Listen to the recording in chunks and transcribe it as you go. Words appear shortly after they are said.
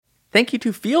Thank you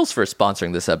to Feels for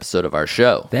sponsoring this episode of our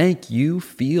show. Thank you,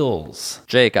 Feels.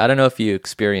 Jake, I don't know if you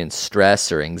experience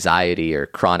stress or anxiety or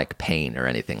chronic pain or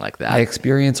anything like that. I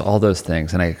experience all those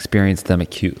things, and I experience them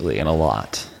acutely and a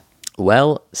lot.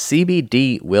 Well,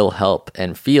 CBD will help,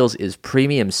 and Feels is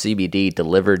premium CBD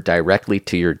delivered directly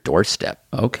to your doorstep.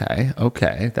 Okay.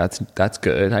 That's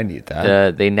good. I need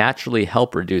that. They naturally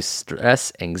help reduce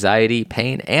stress, anxiety,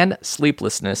 pain, and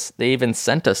sleeplessness. They even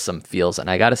sent us some Feels, and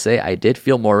I gotta say, I did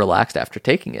feel more relaxed after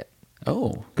taking it.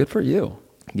 Oh, good for you.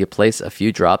 You place a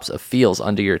few drops of Feels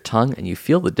under your tongue, and you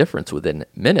feel the difference within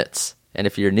minutes. And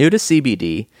if you're new to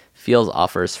CBD, Feels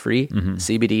offers free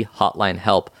CBD hotline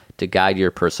help to guide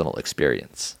your personal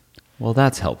experience. Well,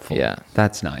 that's helpful. Yeah.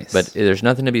 That's nice. But there's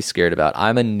nothing to be scared about.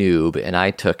 I'm a noob, and I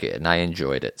took it, and I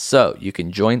enjoyed it. So you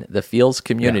can join the Feels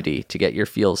community to get your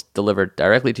Feels delivered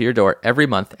directly to your door every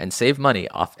month and save money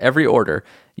off every order.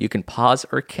 You can pause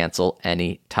or cancel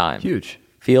any time. Huge.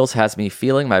 Feels has me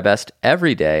feeling my best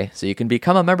every day, so you can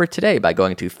become a member today by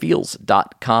going to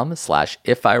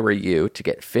feels.com/ifiwereyou to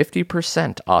get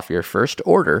 50% off your first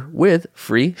order with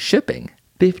free shipping.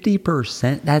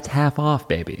 50%? That's half off,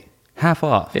 baby. Half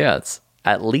off. Yeah, it's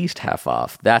at least half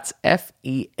off. That's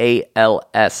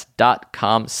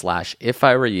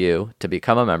feals.com/ifiwereyou to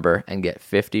become a member and get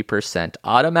 50%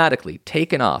 automatically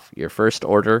taken off your first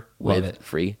order with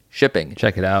free shipping.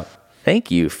 Check it out. Thank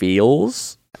you,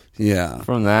 Feels. Yeah.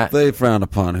 From that. They frown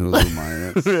upon Hulu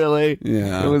minus. Really?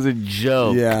 Yeah. It was a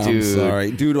joke, yeah, dude. I'm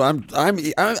sorry. Dude, I'm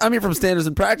here from Standards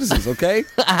and Practices, okay?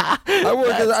 I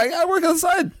work on the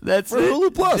side. That's for it.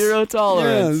 Hulu Plus. Zero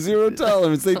tolerance. Yeah, zero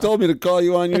tolerance. They told me to call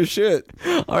you on your shit.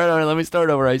 All right, let me start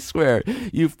over, I swear.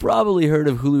 You've probably heard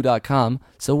of Hulu.com,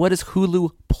 so what is Hulu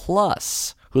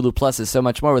Plus? Hulu Plus is so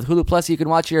much more. With Hulu Plus, you can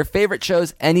watch your favorite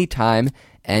shows anytime,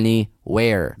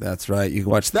 anywhere. That's right. You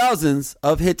can watch thousands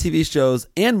of hit TV shows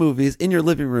and movies in your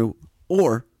living room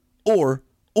or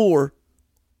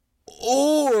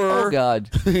Oh, God.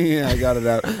 yeah, I got it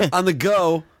out. On the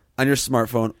go, on your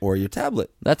smartphone or your tablet.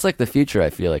 That's like the future, I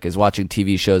feel like, is watching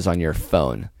TV shows on your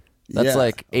phone. That's Yeah,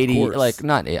 like 80, course. like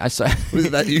not 80, I saw. Was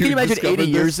it that Can you imagine discovered 80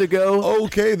 years this? ago?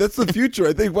 Okay, that's the future.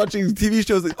 I think watching TV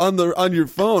shows on your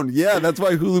phone. Yeah, that's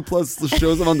why Hulu Plus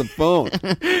shows them on the phone.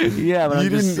 Yeah, but I'm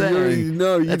just saying.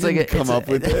 You That's didn't like come up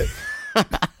with it.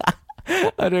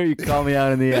 I know you call me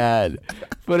out in the ad.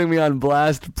 Putting me on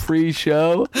blast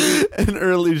pre-show. An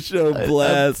early show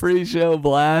blast. Pre-show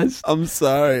blast. I'm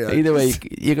sorry. Either way,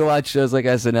 you can watch shows like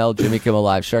SNL, Jimmy Kimmel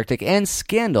Live, Shark Tank, and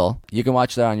Scandal. You can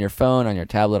watch that on your phone, on your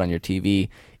tablet, on your TV.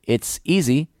 It's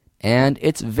easy, and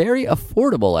it's very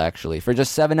affordable, actually. For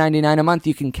just $7.99 a month,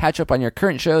 you can catch up on your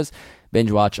current shows,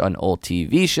 binge watch on old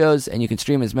TV shows, and you can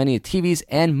stream as many TVs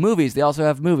and movies. They also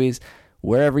have movies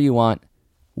wherever you want,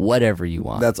 whatever you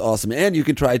want. That's awesome. And you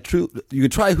can try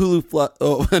Hulu Plus.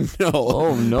 Oh, no.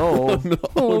 Oh, no.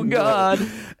 Oh, God.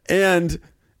 And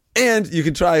you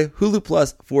can try Hulu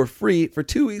Plus for free for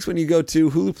 2 weeks when you go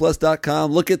to huluplus.com.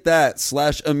 Look at that,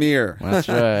 /Amir. That's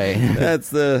right.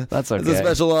 That's okay. That's a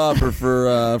special offer for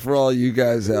all you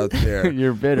guys out there.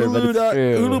 You're bitter, but it's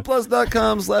true.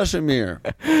 huluplus.com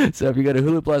 /Amir. So if you go to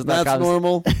huluplus.com That's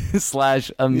normal.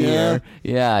 /Amir.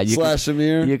 Yeah. You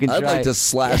 /Amir. You can I'd try. like to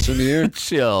 /Amir.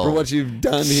 Chill. For what you've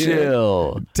done here.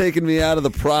 Chill. Taking me out of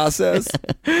the process.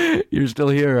 You're still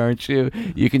here, aren't you?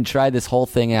 You can try this whole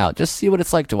thing out. Just see what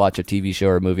it's like to watch a TV show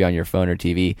or a movie on your phone or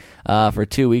TV for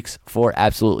 2 weeks for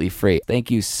absolutely free.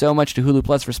 Thank you so much to Hulu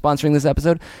Plus for sponsoring this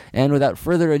episode. And without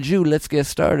further ado, let's get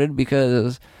started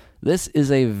because this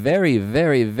is a very,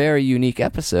 very, very unique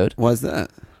episode. Why's that?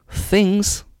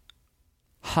 Things.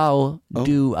 How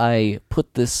do I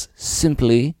put this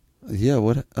simply? Yeah,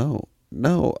 what? Oh,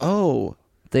 no. Oh.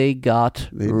 They got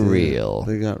real.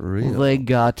 They got real. They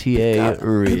Gotye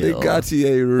real. They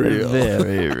Gotye real.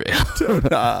 Very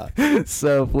real.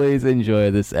 So please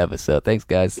enjoy this episode. Thanks,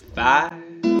 guys. If I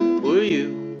were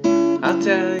you, I'll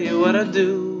tell you what I'd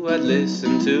do. I'd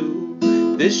listen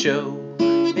to this show,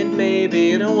 and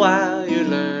maybe in a while you'd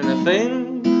learn a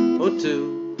thing or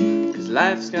two. 'Cause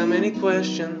life's got many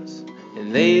questions,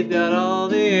 and they've got all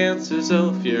the answers.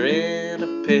 So if you're in a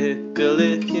pickle,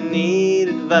 if you need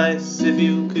advice, if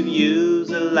you could use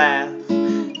a laugh,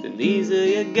 then these are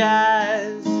your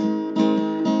guys.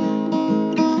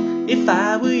 If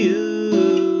I were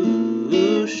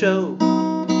you, show.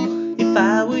 If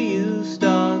I were you,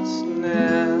 starts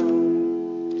now.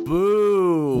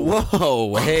 Boo.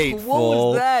 Whoa, hateful. What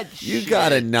was that You shit?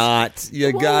 gotta not.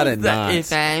 You gotta not.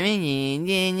 If I mean,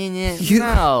 You-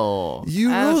 no.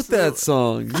 You wrote that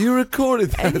song. You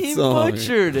recorded that And he song.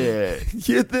 butchered it.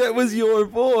 Yeah, that was your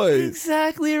voice.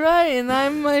 Exactly right, and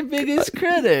I'm my biggest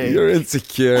critic. You're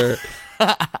insecure.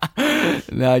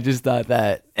 No, I just thought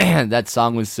that that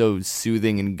song was so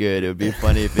soothing and good. It would be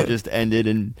funny if it just ended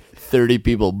and 30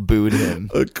 people booed him.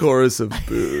 A chorus of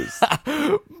boos.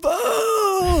 Boo!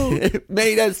 It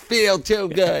made us feel too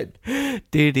good.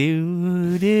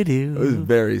 Do-do, do-do. It was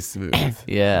very smooth.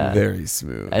 Yeah. Very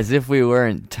smooth. As if we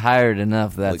weren't tired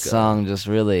enough. That Like song just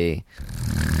really...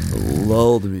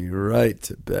 lulled me right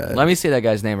to bed. Let me say that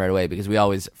guy's name right away because we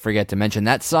always forget to mention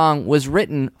that song was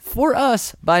written for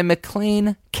us by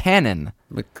McLean Cannon.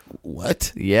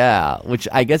 What? Yeah, which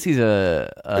I guess he's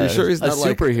a Are you sure he's a not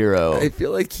superhero. I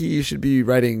feel like he should be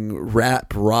writing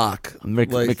rap rock.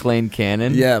 McLean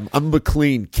Cannon? Yeah, I'm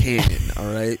McLean Cannon,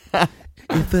 all right?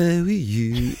 If I were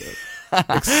you...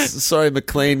 Sorry,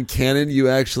 McLean Cannon, you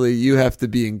have to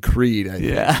be in Creed, I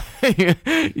think.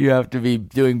 Yeah. You have to be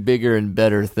doing bigger and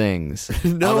better things.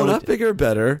 No, not bigger,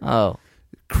 better. Oh.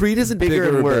 Creed isn't bigger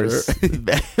and or worse.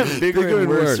 better. bigger and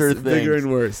worser things. Bigger and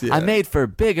worse, yeah. I'm made for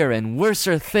bigger and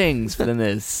worser things than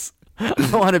this. I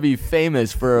want to be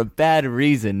famous for a bad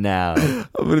reason now. I'm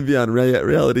going to be on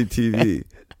reality TV.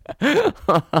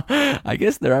 I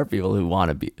guess there are people who want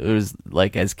to be. It was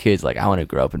like as kids, like I want to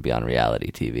grow up and be on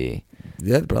reality TV.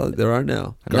 Yeah, probably there are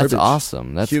now. And that's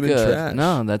awesome. That's Human good. trash.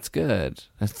 No, that's good.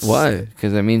 Why?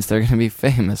 Because it means they're going to be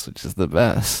famous, which is the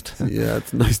best. Yeah,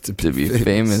 it's nice to be, To be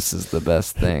famous is the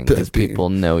best thing Best because being- people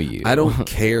know you. I don't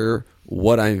care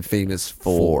what I'm famous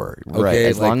for. Okay? Right,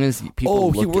 as Like, long as people oh,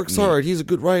 look he at works me. hard. He's a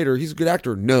good writer. He's a good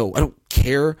actor. No, I don't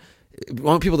care. I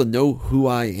want people to know who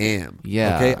I am.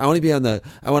 Yeah. Okay. I want to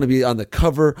be on the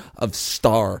cover of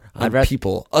Star on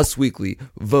People, Us Weekly,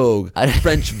 Vogue,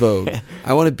 French Vogue.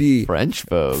 I want to be French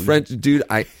Vogue. French, dude.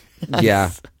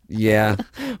 Yeah.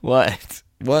 What?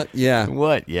 What? Yeah.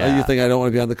 What? Yeah. Oh, you think I don't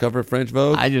want to be on the cover of French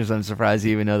Vogue? I'm surprised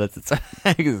you even know that's a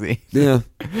magazine. Yeah.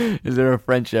 Is there a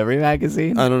French Every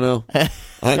magazine? I don't know.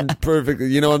 I'm perfect.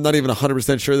 I'm not even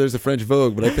 100% sure there's a French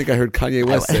Vogue, but I think I heard Kanye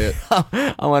West say it.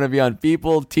 I want to be on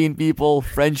People, Teen People,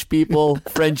 French People,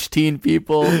 French Teen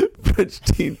People. French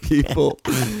teen people.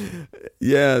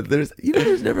 Yeah, there's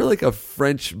never like a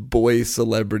French boy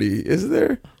celebrity, is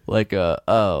there? Like the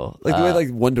way like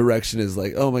One Direction is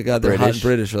like, oh my god, they're hot and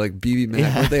British. British, or like BB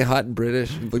Mac, aren't they hot and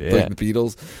British? Like the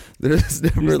Beatles. There's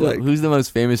never who's the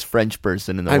most famous French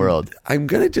person in the world? I'm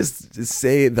gonna just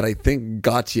say that I think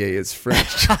Gotye is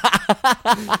French.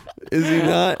 Is he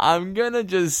not? I'm gonna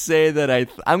just say that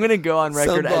I'm gonna go on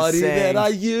record Somebody as saying that I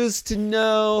used to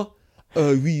know.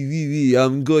 Oh, oui,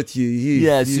 I'm Gotye.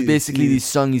 Yeah, so basically this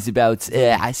song is about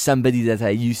somebody that I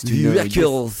used to know.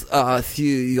 Records,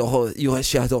 your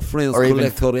shadow friends Or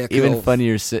collect records. even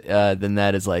funnier than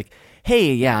that is like,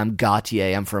 hey, yeah, I'm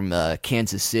Gotye. I'm from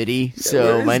Kansas City.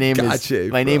 So where my is name Gotye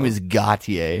is my name from? is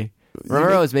Gotye.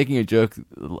 Remember, I was making a joke.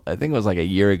 I think it was like a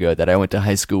year ago that I went to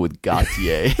high school with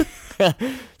Gotye.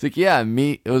 It's like, yeah,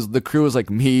 the crew was like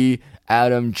me,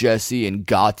 Adam, Jesse, and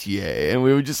Gotye, and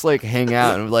we would just like hang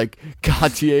out, and like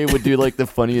Gotye would do like the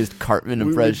funniest Cartman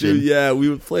impression. We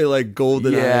would play like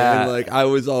GoldenEye, Yeah. and like I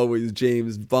was always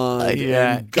James Bond,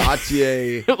 Yeah. and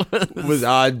Gotye was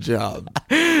Odd Job.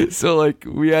 So like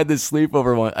we had this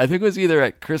sleepover one. I think it was either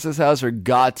at Chris's house or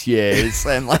Gotye's,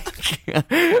 and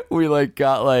like we like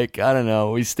got like I don't know.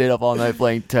 We stayed up all night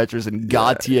playing Tetris, and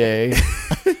Gotye.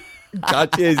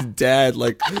 Gotye's dad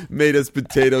like made us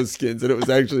potato skins, and it was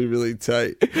actually really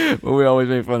tight. But we always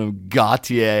made fun of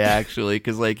Gotye actually,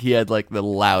 because like he had like the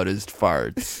loudest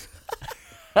farts.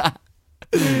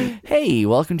 Hey,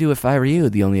 welcome to If I Were You,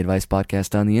 the only advice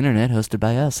podcast on the internet, hosted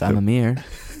by us. I'm Amir.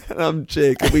 And I'm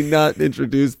Jake. Have we not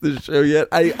introduced the show yet?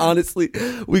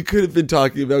 We could have been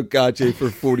talking about Gotye for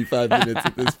 45 minutes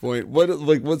at this point.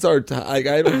 What's our time? I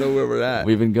don't know where we're at.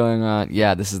 We've been going on.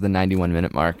 Yeah, this is the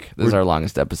 91-minute mark. This is our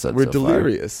longest episode. We're so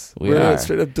delirious. Far. We're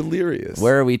straight up delirious.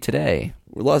 Where are we today?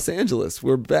 We're Los Angeles.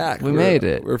 We're back. We made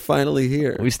it. We're finally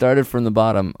here. We started from the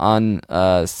bottom. On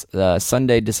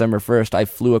Sunday, December 1st, I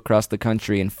flew across the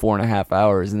country in 4.5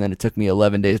 hours, and then it took me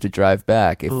 11 days to drive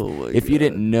back. If you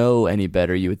didn't know any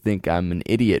better, you would think I'm an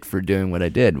idiot for doing what I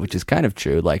did, which is kind of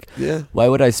true. Like, why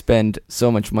would I spend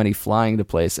so much money flying to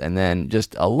place and then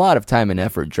just a lot of time and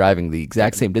effort driving the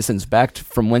exact same distance back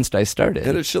from whence I started?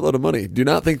 And a shitload of money. Do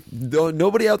not think,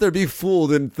 nobody out there be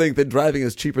fooled and think that driving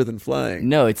is cheaper than flying.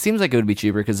 No, it seems like it would be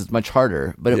cheaper because it's much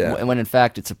harder, but when in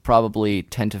fact it's probably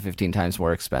 10 to 15 times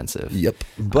more expensive. Yep.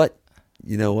 But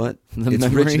you know what? It's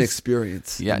rich in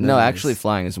experience. Yeah, no, actually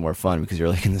flying is more fun because you're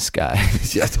like in the sky.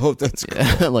 Yeah, I hope that's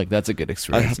cool. Like that's a good I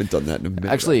experience. haven't done that in a minute.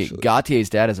 Actually,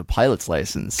 Gotye's dad has a pilot's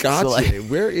license. Gotye. So, like,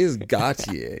 Where is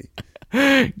Gotye?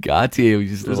 Gotye, we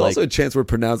just There's like, also a chance we're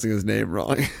pronouncing his name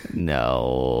wrong.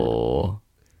 no.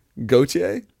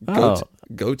 Gotye? Oh.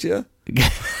 Gotye?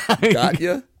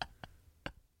 Gotya?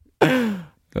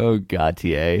 Oh,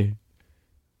 Gotye.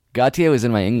 Gotye was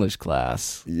in my English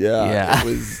class. Yeah.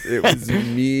 It was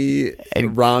me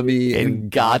and Rami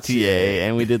and Gotye,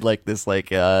 and we did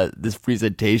this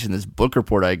presentation, this book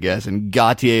report, I guess. And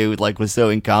Gotye was so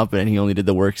incompetent, he only did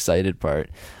the works cited part.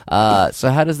 So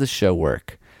how does this show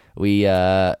work? We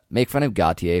make fun of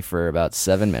Gotye for about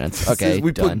 7 minutes. Okay,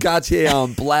 we done. put Gotye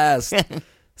on blast.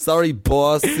 Sorry,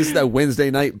 boss. This is that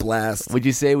Wednesday night blast. Would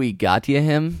you say we Gotye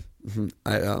him?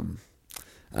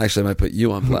 Actually, I might put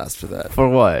you on blast for that. For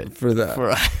what? For that.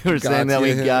 For saying that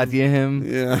we Gotye him?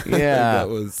 Yeah. Yeah. That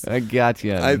was. I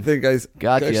Gotye him. I think I.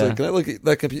 Gotcha. Actually, can I look at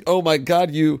that computer? Oh my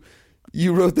God, you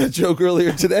wrote that joke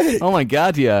earlier today. Oh my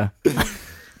Gotye.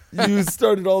 You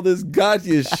started all this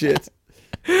Gotye shit.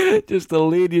 Just to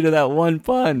lead you to that one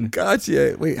pun.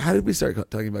 Gotye. Wait, how did we start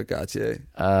talking about Gotye?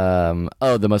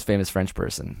 The most famous French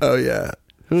person. Oh yeah.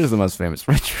 Who is the most famous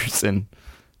French person?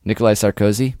 Nicolas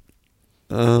Sarkozy?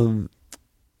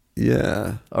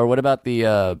 Yeah. Or what about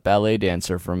the ballet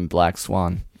dancer from Black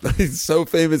Swan? He's so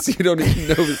famous you don't even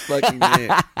know his fucking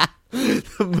name.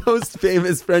 The most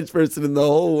famous French person in the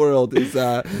whole world is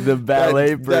the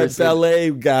ballet that person. That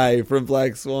ballet guy from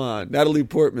Black Swan, Natalie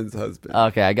Portman's husband.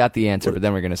 Okay, I got the answer, but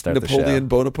then we're going to start Napoleon the show.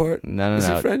 Bonaparte? No. Is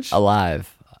he French?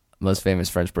 Alive. Most famous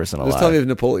French person alive. Just tell me if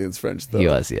Napoleon's French, though. He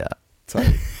was, yeah.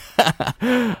 Sorry.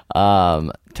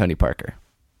 Tony Parker.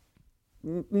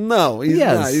 No, he's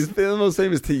Yes. not. He's the most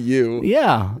famous to you.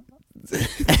 Yeah.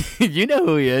 You know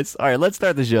who he is. All right, let's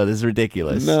start the show. This is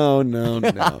ridiculous. No.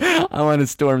 I want to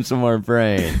storm some more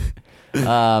brain.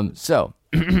 So,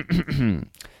 the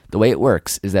way it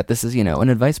works is that this is, an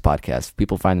advice podcast.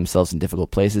 People find themselves in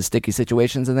difficult places, sticky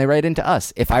situations, and they write into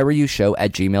us. If I were you,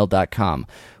 show@gmail.com.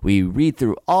 We read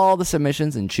through all the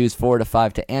submissions and choose 4 to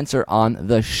 5 to answer on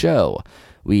the show.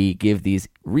 We give these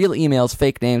real emails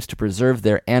fake names to preserve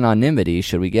their anonymity.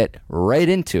 Should we get right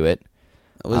into it?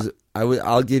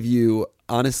 I'll give you,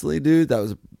 honestly, dude, that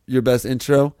was your best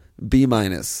intro. B-. I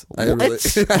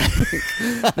think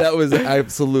that was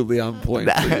absolutely on point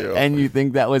for you. And you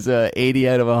think that was a 80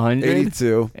 out of 100?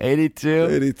 82. 82?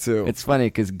 82. It's funny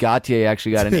because Gotye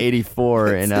actually got an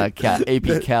 84 in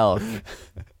AP Calc.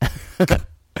 All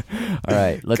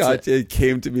right. Gotye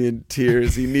came to me in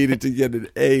tears. He needed to get an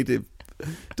A to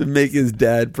make his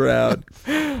dad proud.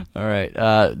 All right.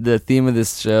 The theme of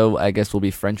this show, I guess, will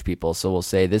be French people. So we'll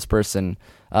say this person,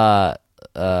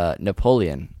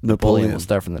 Napoleon. We'll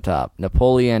start from the top.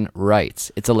 Napoleon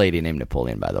writes. It's a lady named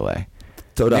Napoleon, by the way.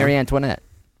 Marie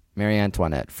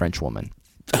Antoinette, French woman.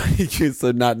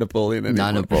 So not Napoleon anymore.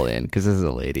 Not Napoleon, because this is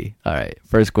a lady. All right.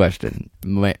 First question.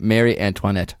 Marie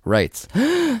Antoinette writes.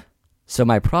 So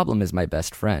my problem is my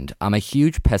best friend. I'm a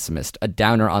huge pessimist, a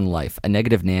downer on life, a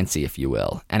negative Nancy, if you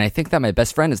will. And I think that my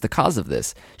best friend is the cause of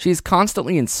this. She's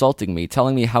constantly insulting me,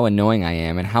 telling me how annoying I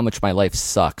am and how much my life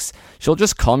sucks. She'll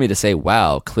just call me to say,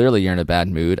 wow, clearly you're in a bad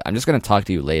mood. I'm just going to talk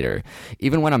to you later.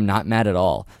 Even when I'm not mad at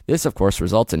all. This, of course,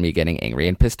 results in me getting angry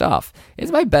and pissed off. Is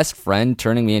my best friend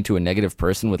turning me into a negative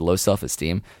person with low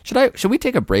self-esteem? Should we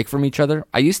take a break from each other?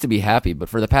 I used to be happy, but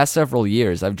for the past several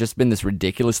years, I've just been this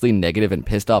ridiculously negative and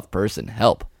pissed off person.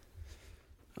 Help.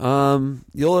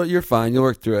 You're fine. You'll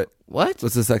work through it. What?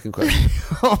 What's the second question?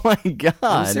 Oh my God.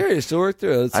 I'm serious. You'll work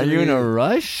through it. Are you in a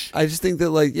rush? I just think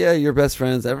that, you're best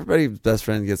friends. Everybody's best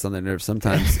friend gets on their nerves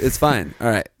sometimes. It's fine. All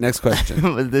right. Next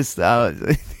question. Was this,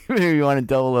 maybe you want to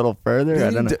delve a little further? I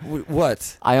don't know.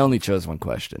 What? I only chose one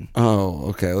question. Oh,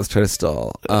 okay. Let's try to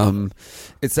stall.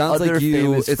 It sounds Other like you.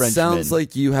 famous It Frenchmen. sounds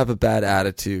like you have a bad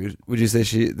attitude. Would you say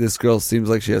this girl seems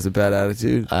like she has a bad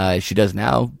attitude? She does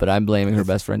now, but I'm blaming her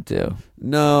best friend too.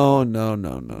 No.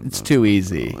 It's too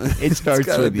easy. It starts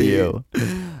with you.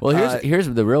 Well, here's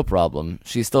the real problem.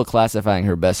 She's still classifying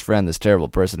her best friend, this terrible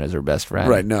person, as her best friend.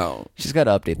 Right? No. She's got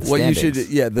to update the What standings. you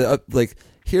should,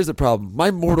 here's the problem.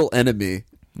 My mortal enemy.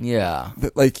 Yeah.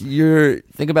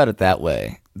 Think about it that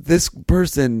way. This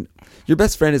person, your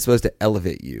best friend is supposed to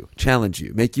elevate you, challenge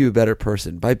you, make you a better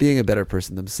person by being a better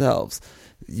person themselves.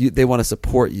 They want to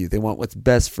support you. They want what's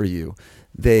best for you.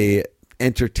 They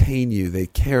entertain you. They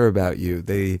care about you.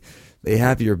 They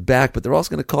have your back, but they're also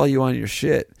going to call you on your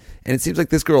shit. And it seems like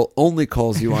this girl only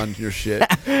calls you on your shit.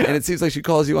 And it seems like she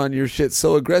calls you on your shit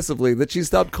so aggressively that she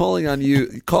stopped calling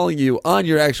you on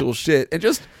your actual shit and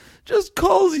just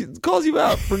calls you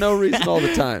out for no reason all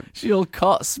the time. She'll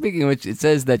call. Speaking of which, it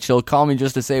says that she'll call me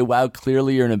just to say, "Wow,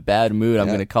 clearly you're in a bad mood. I'm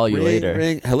going to call you later."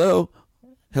 Ring. Hello.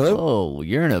 Oh,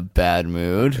 you're in a bad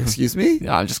mood. Excuse me.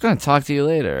 No, I'm just going to talk to you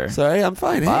later. Sorry, I'm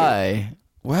fine. Bye.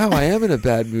 Wow, I am in a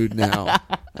bad mood now.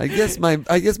 I guess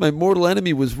my mortal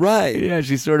enemy was right. Yeah,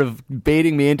 she's sort of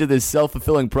baiting me into this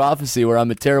self-fulfilling prophecy where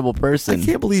I'm a terrible person. I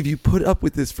can't believe you put up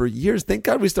with this for years. Thank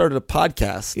God we started a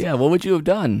podcast. Yeah, what would you have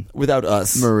done? Without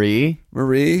us. Marie,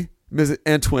 Miss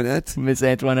Antoinette. Miss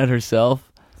Antoinette herself.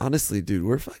 Honestly, dude,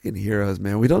 we're fucking heroes,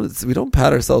 man. We don't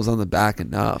pat ourselves on the back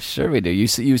enough. Sure we do.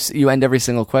 You end every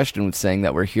single question with saying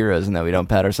that we're heroes and that we don't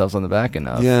pat ourselves on the back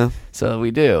enough. Yeah. So we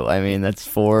do. I mean, that's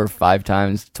 4 or 5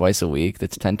 times twice a week.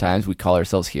 That's 10 times we call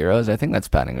ourselves heroes. I think that's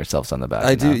patting ourselves on the back.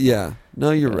 I do, enough. yeah.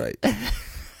 No, you're right.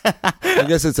 I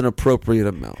guess it's an appropriate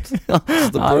amount.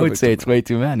 I would say it's way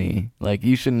too many. Like,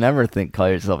 you should never call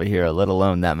yourself a hero, let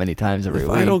alone that many times every If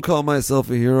week. I don't call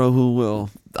myself a hero, who will?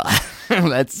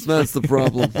 That's the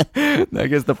problem. I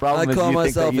guess the problem I is call you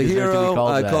myself think that a you deserve to be hero.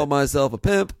 called I that. call myself a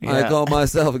pimp. I Yeah. call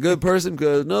myself a good person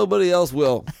because nobody else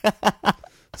will.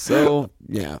 So,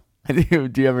 yeah. Do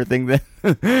you ever think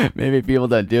that maybe people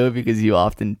don't do it because you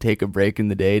often take a break in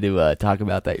the day to talk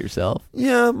about that yourself?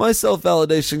 Yeah, my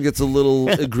self-validation gets a little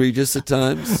egregious at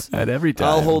times. At every time.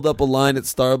 I'll hold up a line at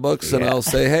Starbucks and Yeah. I'll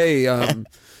say, hey,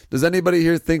 does anybody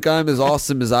here think I'm as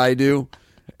awesome as I do?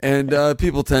 And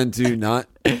people tend to not.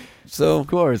 So Of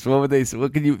course. What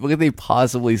could they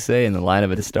possibly say in the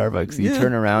lineup at a Starbucks? You Yeah,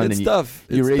 turn around it's and tough.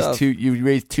 you It's tough.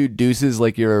 raise two deuces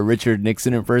like you're a Richard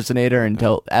Nixon impersonator and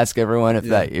ask everyone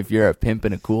if you're a pimp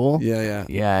and a cool. Yeah.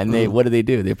 Yeah, and what do?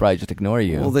 They probably just ignore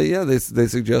you. Well, they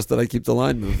suggest that I keep the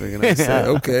line moving, and I say,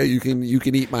 okay, you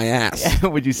can eat my ass.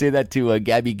 Would you say that to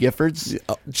Gabby Giffords?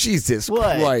 Oh, Jesus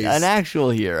What? Christ, An actual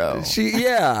hero.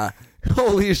 Yeah.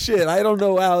 Holy shit! I don't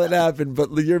know how it happened,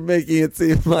 but you're making it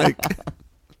seem like.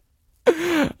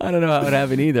 I don't know how it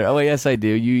happened either. Oh, yes, I do.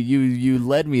 You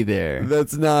led me there.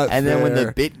 That's not. And then when fair.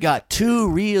 the bit got too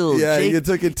real, Yeah, Jake, you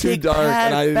took it too Jake dark,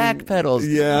 and I didn't-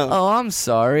 backpedals. Yeah. Oh, I'm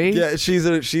sorry. Yeah, she's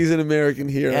an American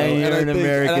hero. And you're an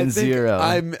American zero.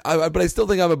 But I still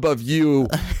think I'm above you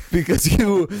because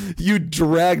you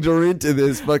dragged her into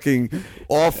this fucking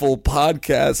awful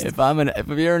podcast.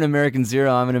 If you're an American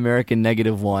zero, I'm an American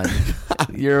 -1.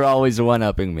 You're always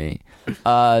one-upping me.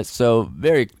 So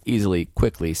very easily,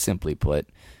 quickly, simply put,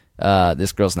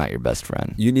 this girl's not your best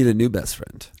friend. You need a new best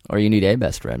friend. Or you need a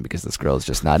best friend because this girl is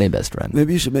just not a best friend.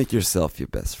 Maybe you should make yourself your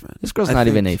best friend. This girl's not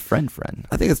even a friend.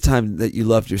 I think it's time that you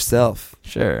loved yourself.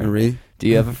 Sure. Marie? Do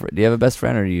you have a best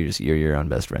friend, or you're your own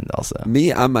best friend also?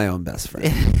 Me, I'm my own best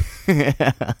friend.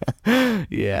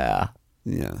 Yeah.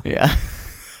 Yeah.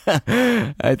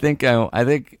 I think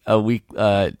a week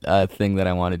thing that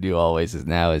I want to do always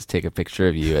is take a picture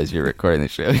of you as you're recording the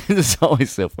show. It's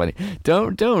always so funny.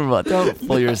 Don't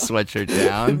pull your sweatshirt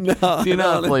down. Do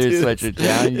not pull your sweatshirt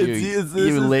down.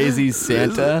 You lazy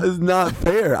Santa. It's not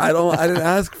fair. I didn't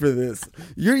ask for this.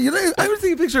 I would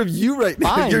take a picture of you right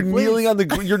now. Fine, You're please. kneeling on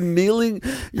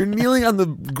the on the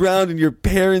ground in your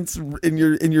parents in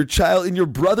your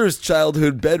brother's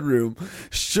childhood bedroom,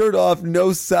 shirt off,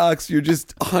 no socks. You're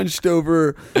just hunched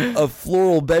over a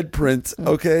floral bed print.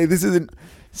 Okay, this isn't.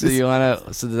 So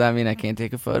does that mean I can't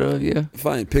take a photo of you?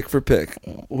 Fine, pick for pick.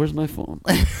 Where's my phone?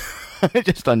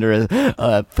 Just under a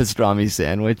pastrami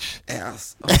sandwich.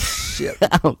 Ass. Oh shit.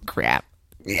 Oh crap.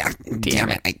 Yeah, damn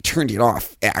it. I turned it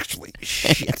off, actually.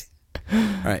 Shit. All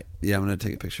right. Yeah, I'm going to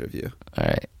take a picture of you. All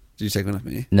right. Did you take one of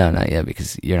me? No, not yet,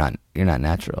 because you're not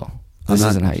natural. This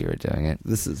isn't how you were doing it.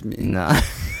 This is me. No.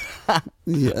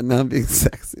 Yeah, now I'm being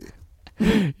sexy.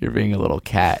 You're being a little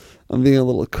cat. I'm being a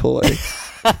little coy.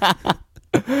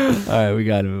 All right, we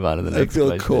got to move on to the next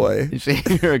feel question.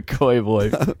 You're a coy boy,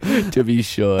 to be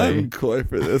sure. I'm coy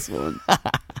for this one.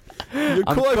 You're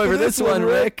I'm coy for this one,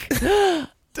 Rick.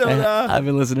 Ta-da. I've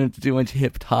been listening to too much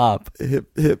hip hop. Hip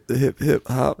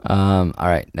hop. All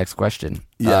right, next question.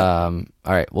 Yeah. All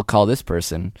right, we'll call this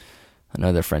person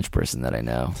another French person that I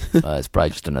know. It's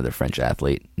probably just another French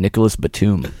athlete. Nicolas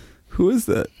Batum. Who is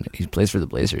that? He plays for the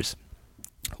Blazers.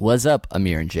 What's up,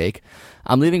 Amir and Jake?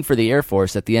 I'm leaving for the Air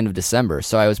Force at the end of December,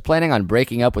 so I was planning on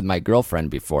breaking up with my girlfriend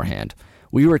beforehand.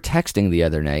 We were texting the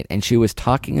other night, and she was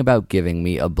talking about giving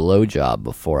me a blowjob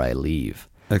before I leave.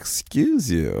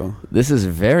 Excuse you. This is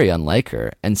very unlike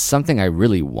her, and something I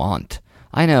really want.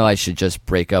 I know I should just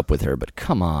break up with her, but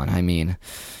come on, I mean,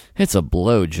 it's a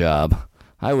blowjob.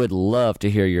 I would love to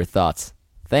hear your thoughts.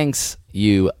 Thanks,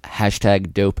 you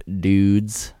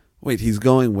 #dope-dudes. Wait, he's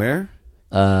going where?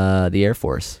 The Air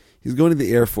Force. He's going to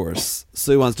the Air Force,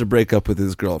 so he wants to break up with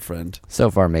his girlfriend. So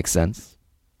far makes sense.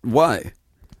 Why?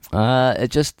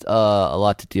 It's just a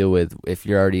lot to deal with if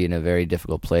you're already in a very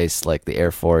difficult place like the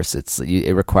Air Force.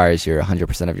 It requires your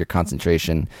 100% of your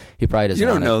concentration. He probably doesn't. You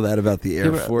don't know that about the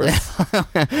Air Force.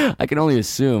 I can only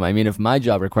assume. I mean, if my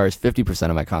job requires 50%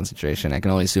 of my concentration, I can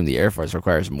only assume the Air Force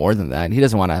requires more than that. And he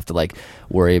doesn't want to have to like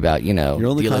worry about You're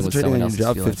only dealing with concentrating someone on your else's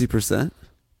job feelings. 50%.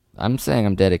 I'm saying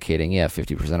I'm dedicating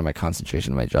 50% of my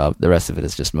concentration to my job. The rest of it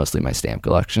is just mostly my stamp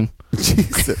collection,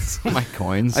 Jesus. my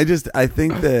coins. I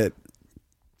think that.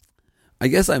 I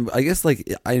guess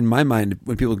in my mind,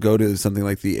 when people go to something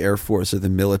like the Air Force or the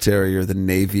military or the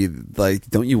Navy, like,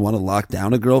 don't you want to lock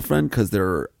down a girlfriend because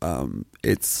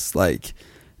it's like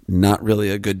not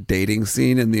really a good dating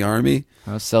scene in the Army?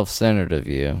 How self-centered of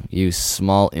you, you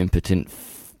small impotent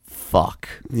fuck.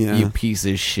 Yeah. You piece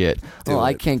of shit. Do I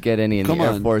it. can't get any in Come the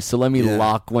Air on. Force, so let me Yeah.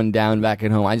 lock one down back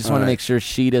at home. I just All want to right. make sure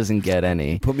she doesn't get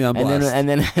any. Put me on and blast.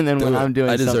 then Do when it. I'm doing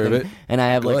I deserve something it. and I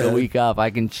have Go like ahead. a week off, I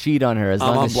can cheat on her as I'm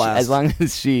long on as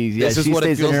blast. she Is this she what it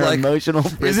stays in feels her like? emotional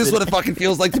Is this prison. what it fucking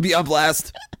feels like to be on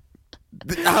blast?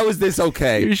 How is this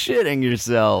okay? You're shitting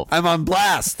yourself. I'm on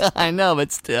blast. I know,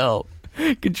 but still.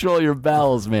 Control your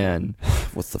bowels, man.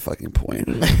 What's the fucking point?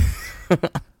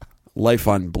 Life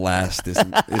on blast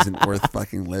isn't worth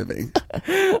fucking living.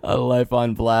 A life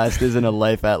on blast isn't a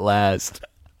life at last.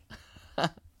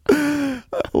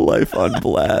 Life on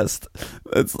blast.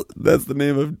 That's the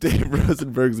name of Dave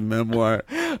Rosenberg's memoir.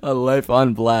 A life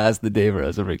on blast, the Dave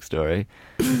Rosenberg story.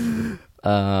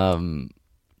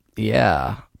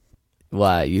 Yeah.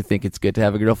 Why? You think it's good to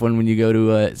have a girlfriend when you go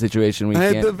to a situation where you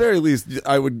At can't? the very least,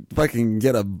 I would fucking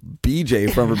get a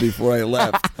BJ from her before I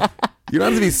left. You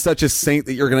don't have to be such a saint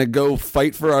that you're going to go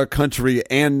fight for our country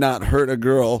and not hurt a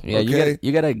girl. Yeah, okay?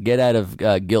 you gotta get out of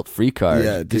guilt-free card.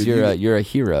 Yeah, because dude, you're a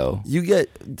hero.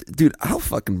 Dude, I'll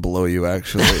fucking blow you,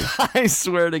 actually. I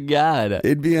swear to God,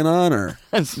 It'd be an honor.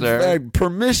 sir, In fact,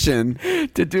 permission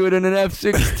to do it in an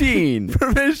F-16.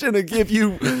 permission to give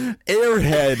you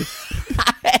airhead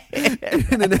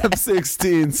in an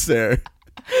F-16, sir.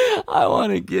 I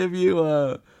want to give you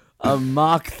a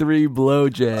Mach 3 blow,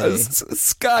 Jay.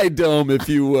 Sky dome, if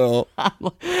you will.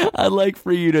 I'd like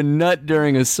for you to nut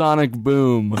during a sonic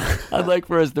boom. I'd like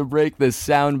for us to break the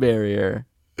sound barrier.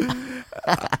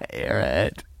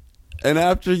 Airhead. And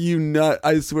after you nut,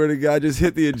 I swear to God, just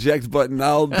hit the eject button.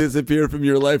 I'll disappear from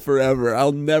your life forever.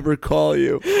 I'll never call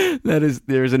you.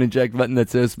 There's an eject button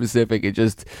that's so specific it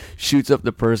just shoots up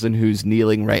the person who's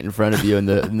kneeling right in front of you in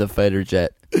the fighter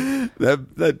jet.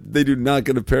 That they do not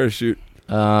get a parachute.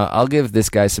 I'll give this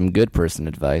guy some good person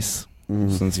advice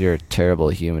since you're a terrible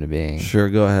human being. Sure,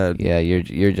 go ahead. Yeah,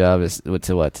 your job is to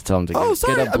tell him to Oh, get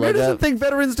sorry. a Amir doesn't blowjob. think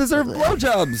veterans deserve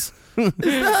blowjobs. Is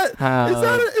that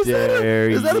dare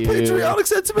a you. patriotic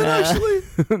sentiment? Actually,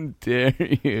 Dare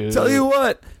you? tell you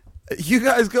what, you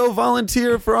guys go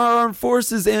volunteer for our armed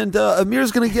forces, and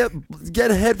Amir's gonna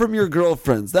get ahead from your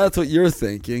girlfriends. That's what you're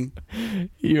thinking.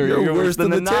 You're worse than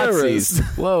the terrorists.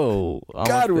 Nazis. Whoa!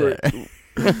 God, we're.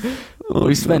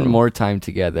 We spend more time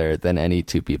together than any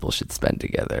two people should spend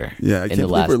together. Yeah, I in can't the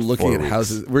believe last we're looking 4 at weeks.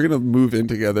 houses. We're gonna move in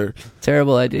together,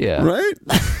 Terrible idea. right?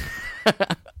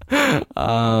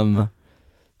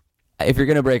 If you're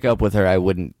gonna break up with her, I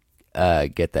wouldn't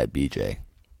get that BJ.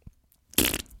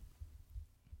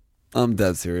 I'm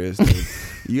dead serious, dude.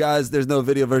 You guys, there's no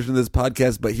video version of this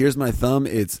podcast, but here's my thumb.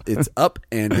 It's up,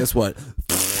 and guess what?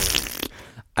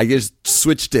 I just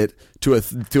switched it to a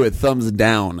thumbs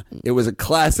down. It was a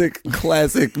classic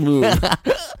move.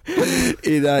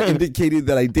 It indicated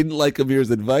that I didn't like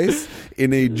Amir's advice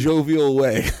in a jovial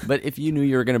way. But if you knew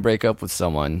you were gonna break up with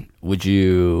someone, would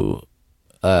you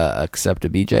accept a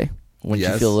BJ? Wouldn't you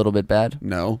Yes. feel a little bit bad?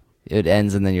 No. It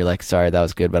ends, and then you're like, "Sorry, that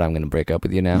was good, but I'm gonna break up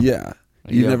with you now." Yeah.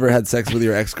 You Yeah. never had sex with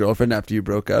your ex-girlfriend after you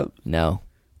broke up? No.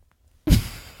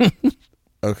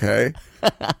 Okay.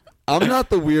 I'm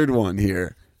not the weird one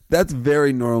here. That's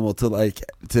very normal to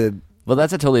Well,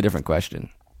 that's a totally different question.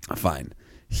 fine.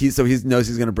 He knows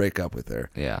he's going to break up with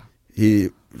her. Yeah.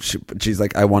 She's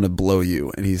like, I want to blow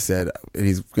you. And he's going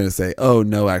to say, oh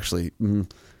no, actually,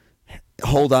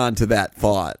 hold on to that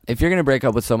thought. If you're gonna break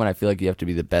up with someone, I feel like you have to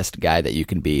be the best guy that you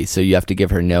can be. So you have to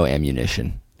give her no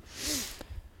ammunition.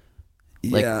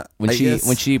 Like Yeah. when I guess-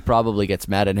 when she probably gets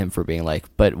mad at him for being like,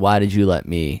 "But why did you let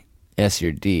me S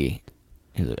your D?"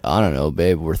 He's like, "I don't know,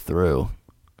 babe. We're through."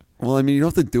 Well, I mean, you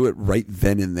don't have to do it right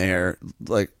then and there.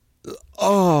 Like,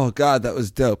 oh God, that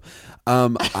was dope.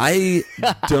 I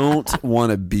don't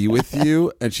want to be with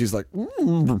you. And she's like,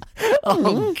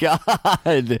 Oh God,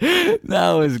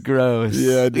 that was gross.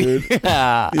 Yeah, dude.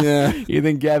 Yeah. Yeah. You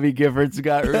think Gabby Giffords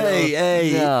got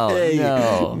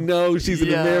real? No, she's an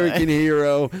Yeah. American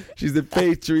hero. She's a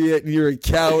patriot, and you're a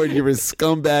coward. You're a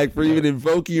scumbag for even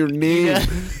invoking her name. Yeah.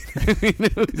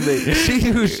 She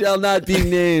who shall not be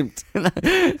named.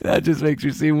 That just makes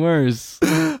you seem worse.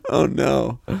 Oh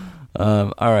no.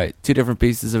 All right, 2 different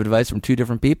pieces of advice from 2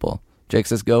 different people. Jake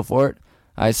says go for it.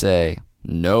 I say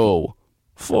no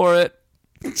for it.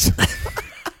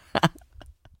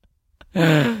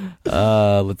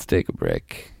 Let's take a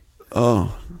break.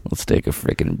 Oh. Let's take a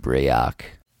freaking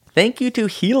break. Thank you to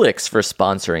Helix for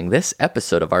sponsoring this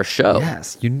episode of our show.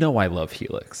 Yes, you know I love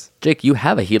Helix. Jake, you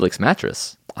have a Helix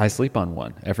mattress. I sleep on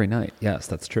one every night. Yes,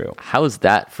 that's true. How's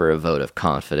that for a vote of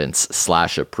confidence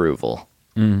 / approval?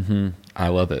 I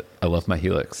love it. I love my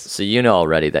Helix. So you know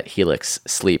already that Helix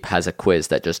Sleep has a quiz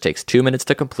that just takes 2 minutes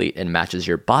to complete and matches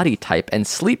your body type and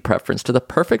sleep preference to the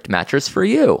perfect mattress for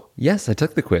you. Yes, I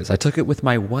took the quiz. I took it with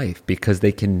my wife because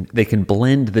they can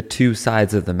blend the 2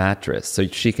 sides of the mattress, so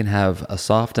she can have a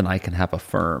soft and I can have a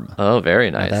firm. Oh, very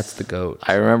nice. That's the goat.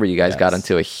 I remember you guys got Yes.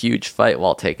 into a huge fight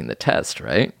while taking the test,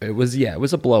 right? It was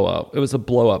a blow up. It was a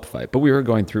blow up fight, but we were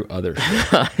going through other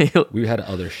shit. We had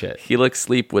other shit. Helix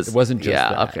Sleep was... It wasn't just yeah,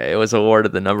 that. okay. It was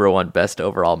awarded the #1 best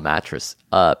overall mattress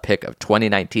pick of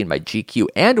 2019 by GQ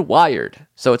and Wired.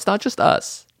 So it's not just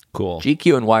us. Cool.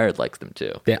 GQ and Wired likes them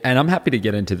too. Yeah, and I'm happy to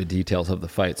get into the details of the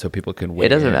fight so people can weigh It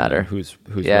doesn't in on matter. who's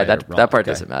yeah, right that or wrong. that part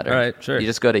Okay. doesn't matter. All right, sure. You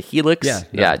just go to Helix.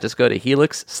 Yeah, just go to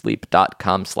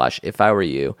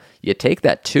helixsleep.com/ifIwereYou. You take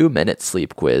that 2-minute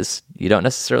sleep quiz. You don't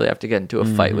necessarily have to get into a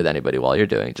fight with anybody while you're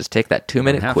doing it. Just take that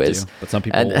 2-minute Have quiz. to, but some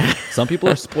people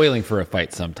are spoiling for a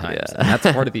fight sometimes, and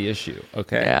that's part of the issue.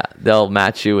 Okay. Yeah, they'll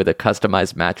match you with a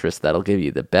customized mattress that'll give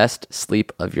you the best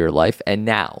sleep of your life. And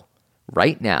now,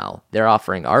 right now, they're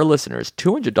offering our listeners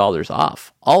 $200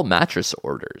 off all mattress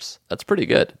orders. That's pretty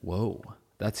good. Whoa,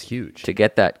 that's huge. To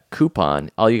get that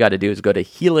coupon, all you got to do is go to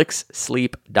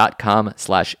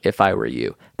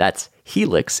helixsleep.com/ifIwereYou. That's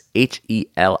Helix,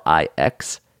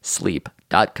 HELIX,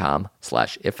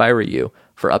 sleep.com/ifIwereYou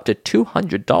for up to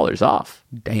 $200 off.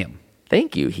 Damn.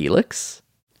 Thank you, Helix.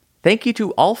 Thank you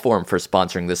to Allform for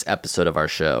sponsoring this episode of our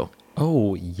show.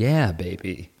 Oh yeah,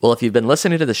 baby. Well, if you've been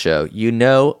listening to the show, you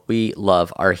know we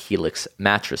love our Helix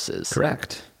mattresses.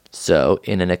 Correct. So,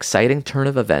 in an exciting turn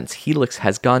of events, Helix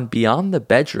has gone beyond the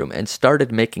bedroom and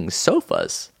started making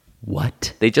sofas.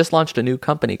 What? They just launched a new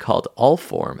company called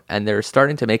Allform, and they're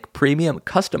starting to make premium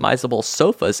customizable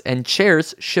sofas and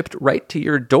chairs shipped right to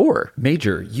your door.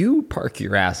 Major, you park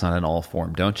your ass on an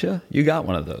Allform, don't you? You got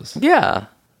one of those. Yeah.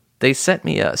 They sent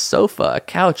me a sofa, a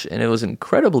couch, and it was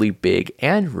incredibly big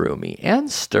and roomy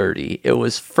and sturdy. It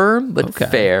was firm but Okay.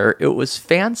 fair. It was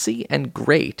fancy and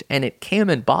great, and it came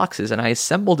in boxes, and I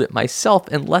assembled it myself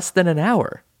in less than an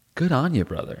hour. Good on you,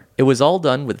 brother. It was all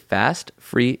done with fast,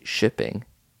 free shipping.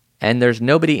 And there's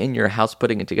nobody in your house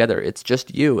putting it together. It's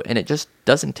just you, and it just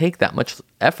doesn't take that much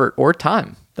effort or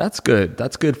time. That's good.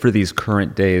 That's good for these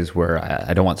current days where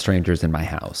I don't want strangers in my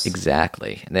house.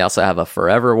 Exactly. And they also have a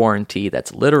forever warranty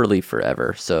that's literally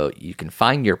forever. So you can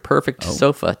find your perfect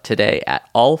sofa today at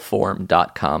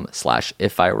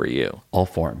allform.com/ifIwereYou.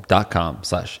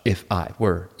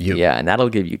 Allform.com/ifIwereYou. Yeah, and that'll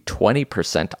give you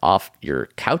 20% off your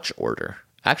couch order.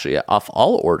 Actually, off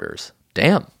all orders.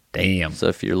 Damn. Damn. So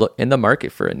if you're in the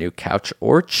market for a new couch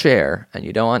or chair and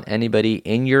you don't want anybody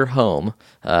in your home,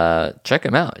 check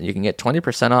them out. You can get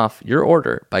 20% off your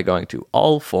order by going to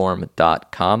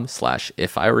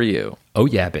allform.com/ifIwereYou. Oh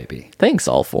yeah, baby. Thanks,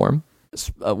 Allform.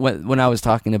 When I was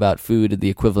talking about food, the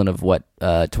equivalent of what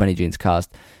 20 jeans cost,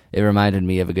 it reminded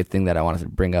me of a good thing that I wanted to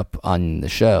bring up on the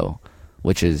show,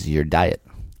 which is your diet.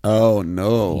 Oh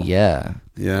no. Yeah.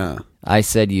 Yeah. I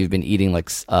said you've been eating like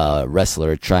a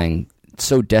wrestler, trying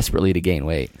so desperately to gain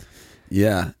weight.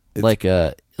 Yeah. Like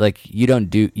you don't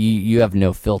do, you have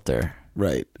no filter.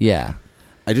 Right. Yeah.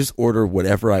 I just order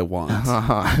whatever I want.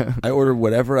 I order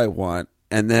whatever I want,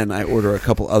 and then I order a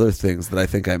couple other things that I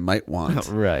think I might want.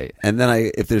 Right. And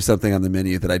then if there's something on the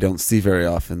menu that I don't see very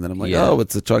often, then I'm like, Yeah. oh,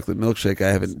 it's a chocolate milkshake.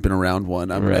 I haven't been around one.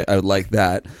 Right. I would like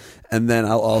that. And then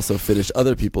I'll also finish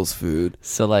other people's food.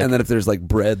 So like, And then if there's like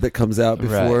bread that comes out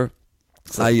before,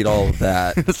 I eat all of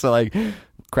that. so like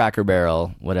Cracker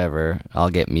Barrel, whatever, I'll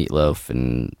get meatloaf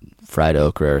and fried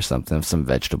okra or something, some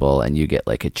vegetable, and you get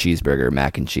like a cheeseburger,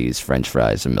 mac and cheese, french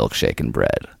fries, a milkshake, and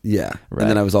bread. Yeah. Right. And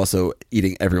then I was also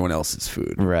eating everyone else's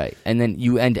food. Right. And then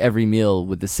you end every meal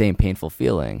with the same painful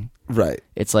feeling. Right.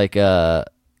 It's like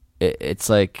it's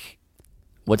like,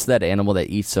 what's that animal that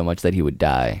eats so much that he would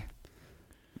die?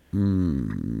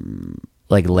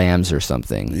 like lambs or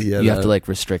something. Yeah, you have that- to like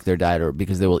restrict their diet, or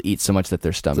because they will eat so much that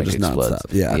their stomach just explodes.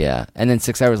 nonstop, yeah. yeah. And then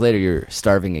 6 hours later, you're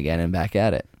starving again and back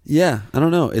at it. Yeah, I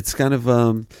don't know. It's kind of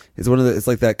it's one of the, it's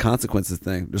like that consequences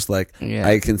thing. Just like Yeah.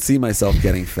 I can see myself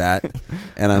getting fat,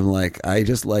 and I'm like, I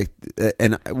just like,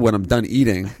 and when I'm done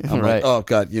eating, I'm Right. like, oh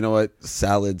god, you know what?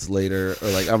 Salads later, or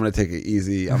like I'm gonna take it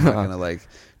easy. I'm not gonna like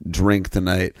drink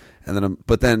tonight, and then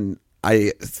but then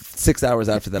I 6 hours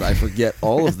after that, I forget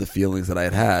all of the feelings that I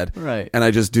had, Right. and I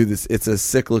just do this. It's a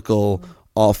cyclical,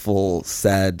 awful,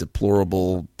 sad,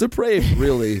 deplorable, depraved,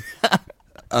 really.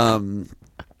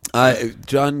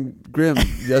 John Grimm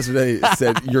yesterday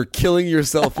said, "You're killing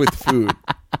yourself with food."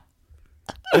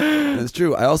 And it's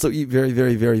true. I also eat very,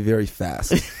 very, very, very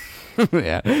fast.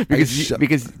 Yeah,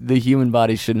 because the human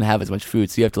body shouldn't have as much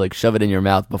food, so you have to like shove it in your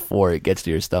mouth before it gets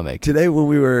to your stomach. Today, when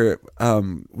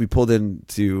we pulled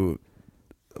into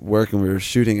work and we were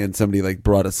shooting, and somebody like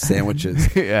brought us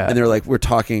sandwiches. Yeah. And they were like, we're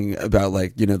talking about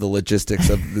like, you know, the logistics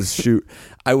of this shoot.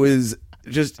 I was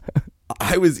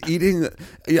eating.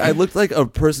 I looked like a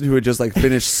person who had just like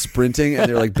finished sprinting, and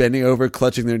they're like bending over,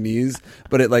 clutching their knees.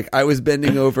 But I was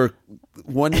bending over,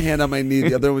 one hand on my knee,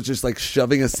 the other was just like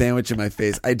shoving a sandwich in my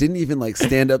face. I didn't even like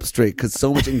stand up straight because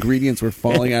so much ingredients were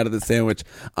falling out of the sandwich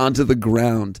onto the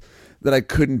ground that I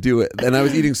couldn't do it. And I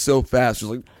was eating so fast,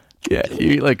 just like. Yeah,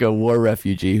 you eat like a war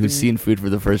refugee who's seen food for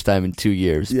the first time in 2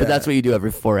 years. Yeah. But that's what you do every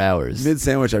 4 hours. Mid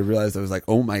sandwich, I realized I was like,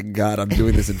 "Oh my god, I'm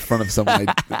doing this in front of someone.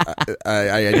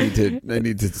 I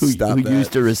need to stop who that."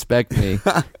 used to respect me.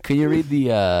 Can you read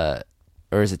the,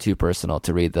 or is it too personal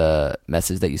to read the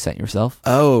message that you sent yourself?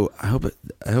 Oh, I hope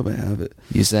I have it.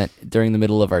 You sent during the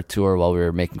middle of our tour while we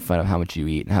were making fun of how much you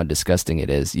eat and how disgusting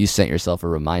it is. You sent yourself a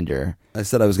reminder. I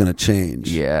said I was going to change.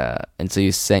 Yeah, and so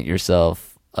you sent yourself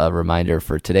a reminder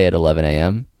for today at 11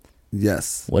 a.m.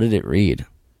 Yes. What did it read?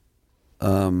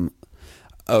 Oh,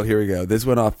 here we go. This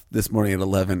went off this morning at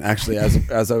 11. Actually,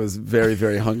 as I was very,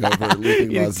 very hungover,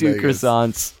 leaving You Las two Vegas.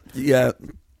 croissants. Yeah.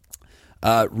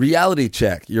 Reality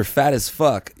check. You're fat as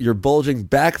fuck. Your bulging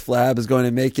back flab is going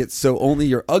to make it so only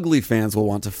your ugly fans will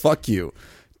want to fuck you.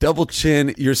 Double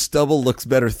chin. Your stubble looks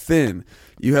better thin.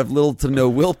 You have little to no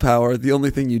willpower. The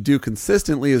only thing you do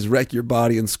consistently is wreck your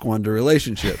body and squander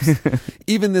relationships.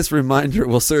 Even this reminder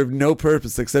will serve no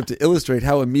purpose except to illustrate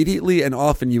how immediately and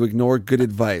often you ignore good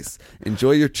advice.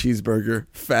 Enjoy your cheeseburger,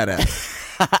 fat ass.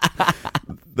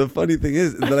 The funny thing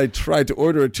is that I tried to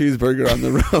order a cheeseburger on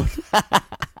the road.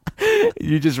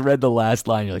 You just read the last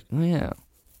line. You're like, oh, yeah,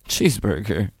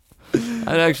 cheeseburger.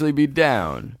 I'd actually be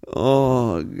down.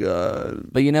 Oh god!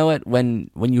 But you know what?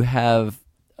 When you have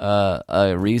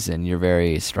a reason, you're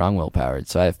very strong willpowered.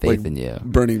 So I have faith Like in you.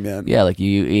 Burning Man. Yeah, like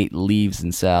you eat leaves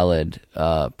and salad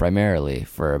primarily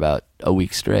for about a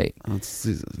week straight. I'm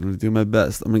gonna do my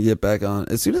best. I'm gonna get back on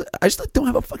as soon as I just like, don't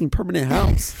have a fucking permanent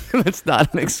house. That's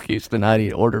not an excuse to not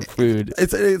eat order food.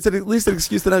 It's at least an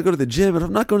excuse that I go to the gym. And if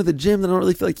I'm not going to the gym, then I don't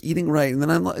really feel like eating right. And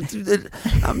then I'm like, dude,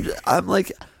 I'm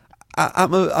like,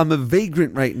 I'm a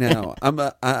vagrant right now. I'm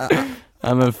a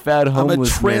fat a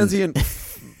homeless transient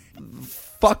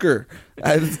fucker.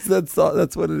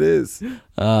 That's what it is.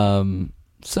 man.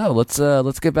 So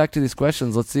let's get back to these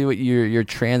questions. Let's see what your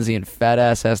transient fat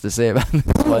ass has to say about this.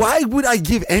 Why would I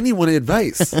give anyone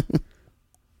advice?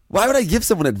 Why would I give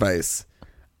someone advice?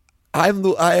 I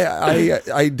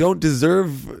don't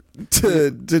deserve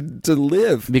to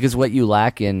live. Because what you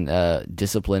lack in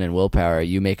discipline and willpower,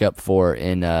 you make up for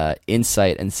in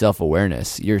insight and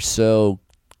self-awareness. You're so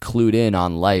clued in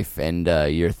on life and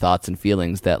your thoughts and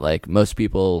feelings that like most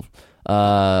people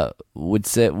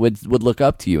would look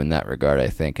up to you in that regard, I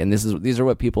think. And these are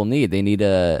what people need. They need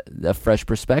a fresh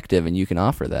perspective, and you can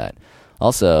offer that.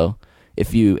 Also,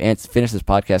 if you finish this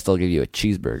podcast, I'll give you a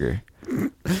cheeseburger.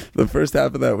 The first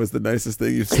half of that was the nicest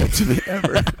thing you've said to me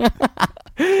ever.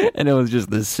 And it was just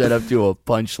the setup to a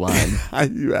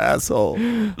punchline. You asshole.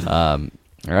 All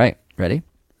right, ready?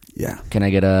 Yeah. Can I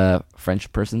get a French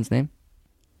person's name?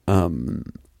 Yeah.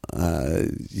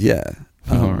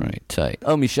 All right, tight.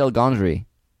 Oh, Michel Gondry.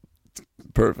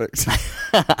 Perfect.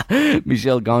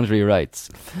 Michel Gondry writes,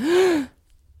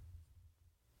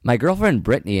 my girlfriend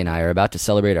Brittany and I are about to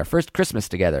celebrate our first Christmas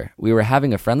together. We were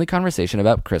having a friendly conversation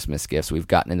about Christmas gifts we've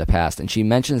gotten in the past, and she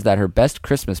mentions that her best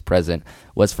Christmas present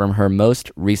was from her most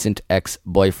recent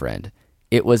ex-boyfriend.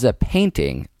 It was a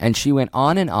painting, and she went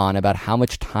on and on about how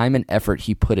much time and effort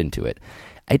he put into it.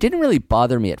 It didn't really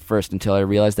bother me at first until I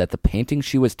realized that the painting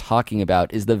she was talking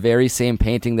about is the very same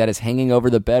painting that is hanging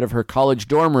over the bed of her college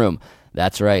dorm room.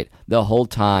 That's right. The whole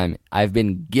time I've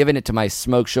been giving it to my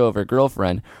smoke show of her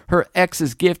girlfriend, her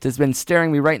ex's gift has been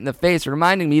staring me right in the face,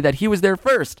 reminding me that he was there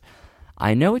first.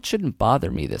 I know it shouldn't bother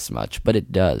me this much, but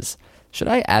it does. Should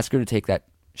I ask her to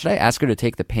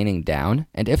take the painting down?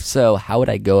 And if so, how would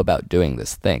I go about doing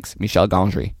this? Thanks, Michel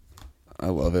Gondry. I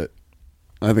love it.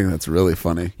 I think that's really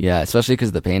funny. Yeah, especially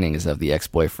because the painting is of the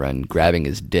ex-boyfriend grabbing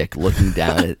his dick, looking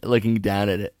down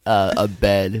at a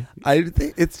bed. I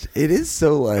think it is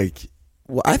so like.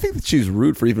 Well, I think that she's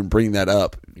rude for even bringing that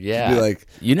up. Yeah, she'd be like,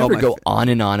 you never oh, go on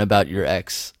and on about your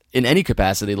ex in any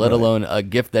capacity, let alone a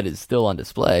gift that is still on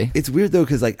display. It's weird though,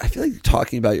 because like I feel like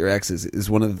talking about your exes is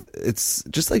one of it's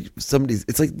just like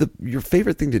it's like your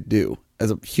favorite thing to do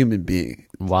as a human being.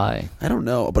 Why? I don't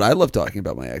know, but I love talking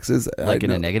about my exes. Like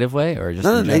in a negative way, or just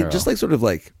no, in general? just like sort of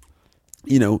like,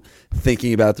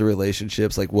 thinking about the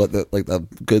relationships, like what the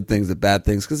good things, the bad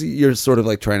things, because you're sort of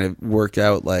like trying to work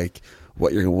out like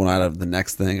what you're going to want out of the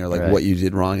next thing, or like what you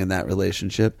did wrong in that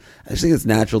relationship. I just think it's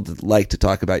natural to like to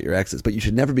talk about your exes, but you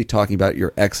should never be talking about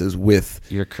your exes with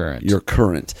your current.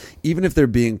 Even if they're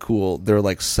being cool, they're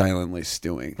like silently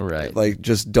stewing. Right. Like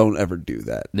just don't ever do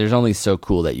that. There's only so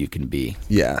cool that you can be.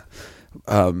 Yeah.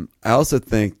 I also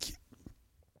think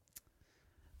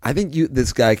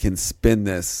this guy can spin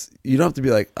this. You don't have to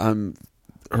be like,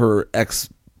 her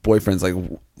ex-boyfriend's like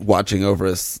watching over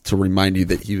us to remind you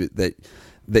that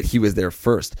he was there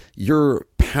first. You're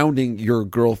pounding your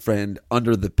girlfriend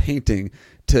under the painting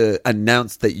to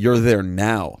announce that you're there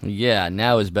now. Yeah,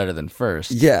 now is better than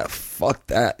first. Yeah, fuck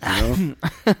that,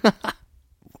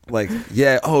 Like,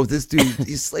 yeah, this dude,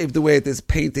 he slaved away at this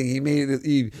painting. He made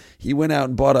it. He went out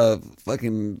and bought a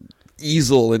fucking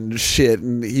easel and shit,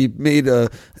 and he made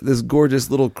this gorgeous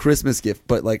little Christmas gift.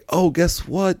 But like, guess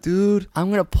what, dude? I'm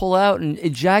gonna pull out and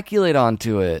ejaculate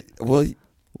onto it. Well,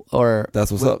 or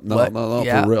that's what's up. No,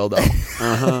 yeah. For real though.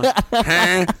 Huh?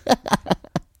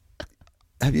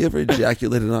 Have you ever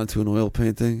ejaculated onto an oil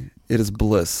painting? It is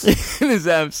bliss. It is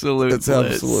absolute. It's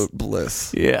bliss. Absolute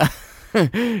bliss. Yeah.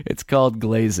 It's called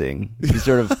glazing. You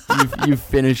sort of you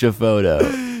finish a photo.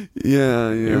 Yeah.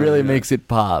 It really makes it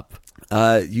pop.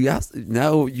 You got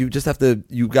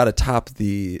to top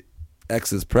the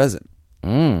ex's present.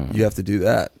 You have to do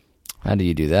that. How do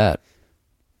you do that?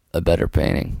 A better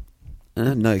painting.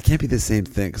 No, it can't be the same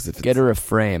thing. Cause get her a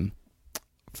frame.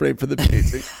 Frame for the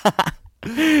painting.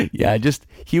 Yeah,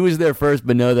 he was there first,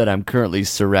 but know that I'm currently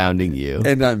surrounding you.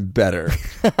 And I'm better.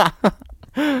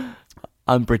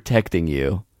 I'm protecting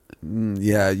you.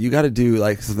 Yeah, you got to do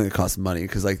like something that costs money,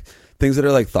 because like things that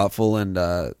are like thoughtful and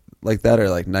like that are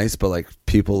like nice, but like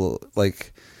people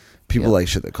like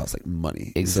shit that costs like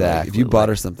money. Exactly. So, like, if you bought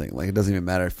her something, like it doesn't even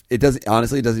matter. It doesn't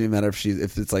even matter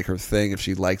if it's like her thing, if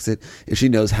she likes it, if she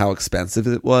knows how expensive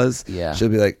it was. Yeah, she'll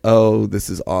be like, oh, this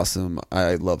is awesome.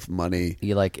 I love money.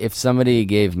 You like if somebody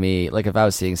gave me like if I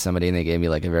was seeing somebody and they gave me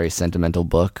like a very sentimental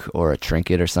book or a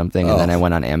trinket or something, and then I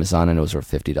went on Amazon and it was worth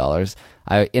 $50.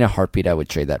 In a heartbeat, I would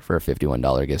trade that for a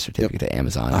 $51 gift certificate to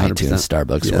Amazon, 100%. iTunes,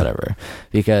 Starbucks, whatever,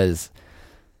 because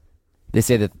they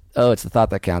say that, it's the thought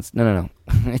that counts. No.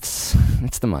 It's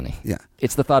the money. Yeah.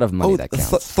 It's the thought of money that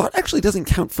counts. Thought actually doesn't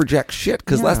count for jack shit,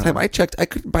 because last time I checked, I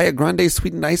couldn't buy a grande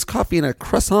sweetened iced coffee and a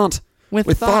croissant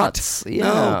with thoughts. Yeah.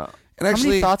 No. And actually, how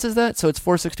many thoughts is that? So it's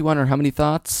 461, or how many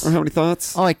thoughts? Or how many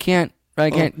thoughts? Oh, I can't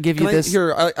give you this.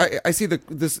 Here, I see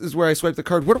this is where I swipe the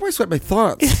card. Where do I swipe my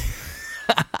thoughts?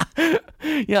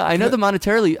 Yeah, I know the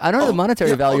monetary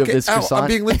value of this croissant. I'm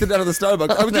being lifted out of the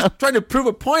Starbucks. I was just trying to prove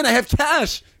a point. I have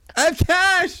cash.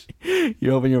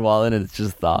 You open your wallet and it's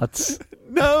just thoughts.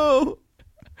 No.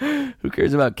 Who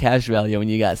cares about cash value when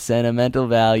you got sentimental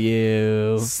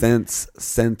value?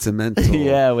 Sentimental.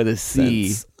 Yeah, with a C.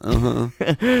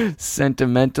 Sense.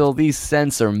 Sentimental. These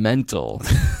scents are mental.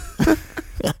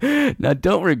 Now,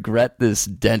 don't regret this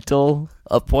dental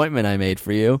appointment I made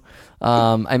for you.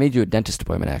 I made you a dentist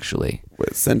appointment, actually.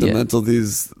 Wait, sentimental. Yeah.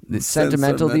 These scents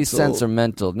are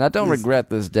mental. Now, don't regret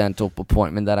this dental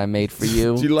appointment that I made for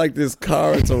you. Do you like this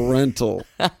car? It's a rental.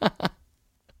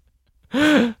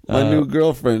 My new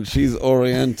girlfriend, she's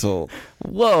Oriental.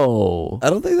 Whoa. I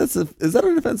don't think is that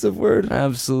an offensive word?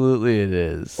 Absolutely it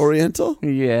is. Oriental?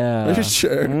 Yeah. Are you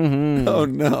sure? Mm-hmm. Oh,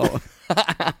 no.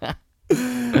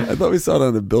 I thought we saw it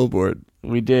on the billboard.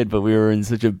 We did, but we were in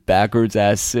such a backwards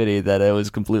ass city that it was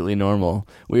completely normal.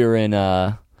 We were in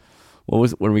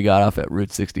where we got off at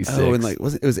Route 66. Oh, and like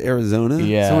it was Arizona?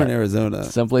 Yeah. Somewhere in Arizona.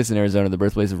 Someplace in Arizona, the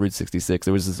birthplace of Route 66.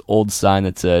 There was this old sign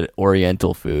that said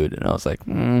Oriental food, and I was like,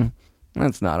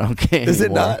 that's not okay Is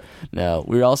anymore. it not? No.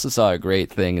 We also saw a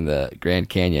great thing in the Grand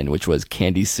Canyon, which was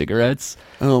candy cigarettes.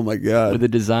 Oh my God. With a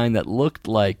design that looked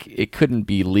like it couldn't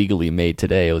be legally made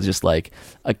today. It was just like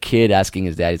a kid asking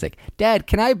his dad, he's like, Dad,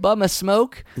 can I bum a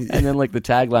smoke? And then like the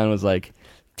tagline was like,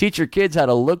 teach your kids how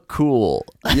to look cool.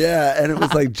 Yeah, and it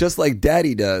was like just like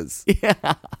Daddy does.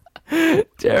 Yeah.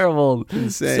 Terrible.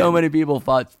 Insane. So many people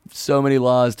fought so many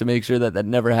laws to make sure that that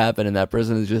never happened, and that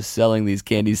person is just selling these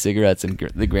candy cigarettes in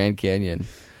the Grand Canyon.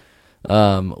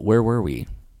 Where were we?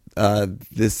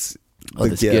 This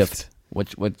This gift.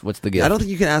 What's the gift? I don't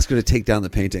think you can ask her to take down the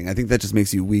painting. I think that just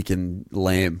makes you weak and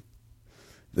lame.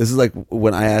 This is like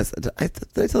when I asked. Did I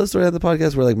tell the story on the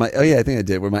podcast where like I think I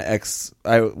did. Where my ex,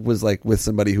 I was like with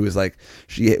somebody who was like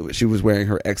she was wearing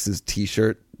her ex's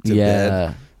T-shirt to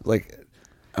bed. Like,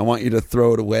 I want you to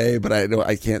throw it away, but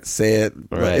I can't say it.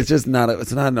 Right. It's just not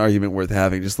it's not an argument worth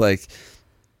having.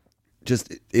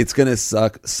 Just it's gonna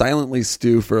suck. Silently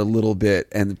stew for a little bit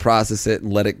and process it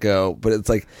and let it go. But it's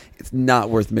like it's not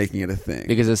worth making it a thing.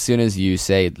 Because as soon as you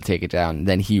say take it down,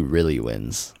 then he really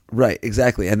wins. Right,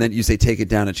 exactly. And then you say take it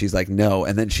down, and she's like no,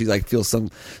 and then she like feels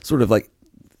some sort of like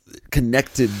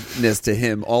connectedness to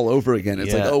him all over again.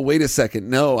 It's like, oh wait a second,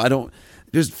 no, I don't.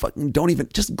 Just fucking don't even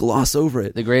just gloss over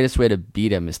it. The greatest way to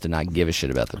beat him is to not give a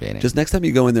shit about the painting. Just next time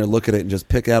you go in there, look at it and just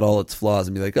pick out all its flaws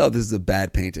and be like, oh, this is a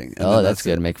bad painting. And that's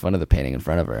good. Make fun of the painting in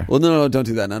front of her. Well, no, don't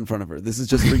do that. Not in front of her. This is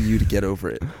just for you to get over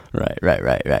it. Right.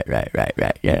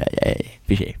 Yeah.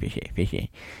 Fishy.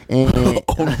 Oh,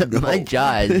 no. My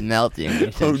jaw is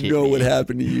melting. Oh no, what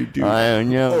happened to you, dude? I don't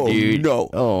know, dude. No.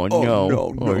 Oh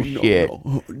no. No, Shit.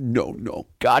 No.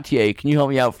 Gotye, can you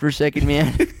help me out for a second,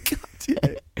 man?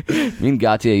 Me and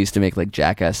Gotye used to make like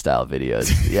Jackass style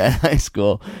videos. Yeah, in high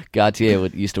school.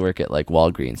 Gotye used to work at like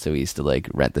Walgreens, so we used to like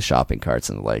rent the shopping carts,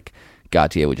 and like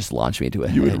Gotye would just launch me into a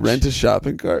hedge. You would rent a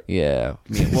shopping cart? Yeah.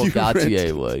 Well,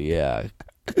 Gotye would, yeah.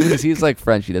 Because he's like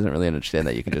French, he doesn't really understand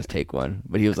that you can just take one.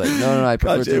 But he was like, no, I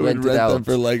prefer to rent it out. Them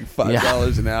for like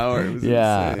 $5 an hour. It was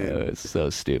insane. It was so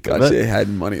stupid. Gotye had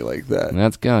money like that.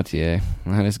 That's Gotye.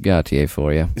 That is Gotye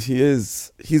for you. He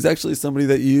is. He's actually somebody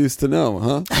that you used to know,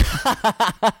 huh?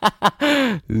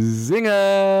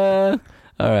 Zinger!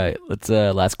 All right, let's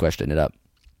last question it up.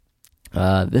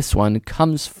 This one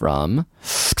comes from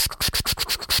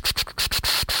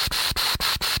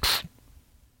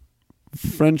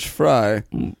French fry.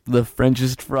 the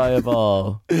Frenchest fry of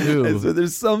all. And so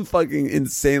there's some fucking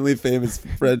insanely famous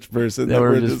French person that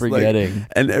we're just forgetting. Like,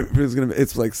 and everyone's gonna.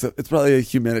 It's like it's probably a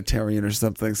humanitarian or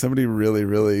something. Somebody really,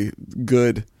 really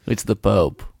good. It's the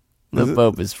Pope. The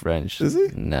Pope is French. Is he?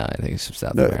 No, I think he's from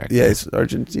South America. Yeah, it's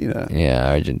Argentina. Yeah,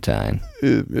 Argentine.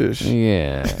 Ish.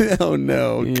 Yeah. Oh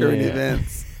no, current Yeah.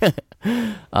 events.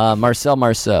 Marcel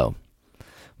Marceau.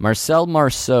 Marcel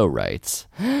Marceau writes,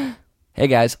 hey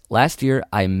guys, last year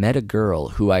I met a girl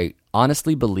who I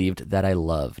honestly believed that I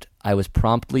loved. I was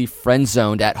promptly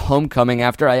friend-zoned at homecoming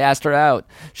after I asked her out.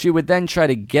 She would then try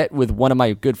to get with one of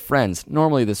my good friends.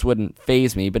 Normally this wouldn't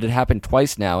faze me, but it happened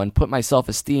twice now and put my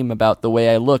self-esteem about the way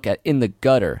I look in the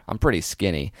gutter. I'm pretty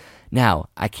skinny. Now,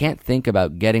 I can't think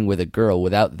about getting with a girl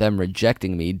without them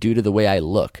rejecting me due to the way I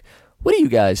look. What do you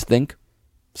guys think?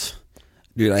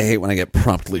 Dude, I hate when I get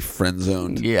promptly friend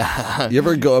zoned. Yeah. You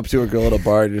ever go up to a girl at a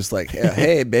bar and you're just like,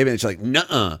 hey, baby, and she's like,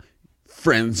 nuh-uh,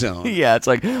 friend zone. Yeah, it's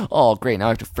like, oh, great, now I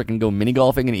have to freaking go mini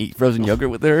golfing and eat frozen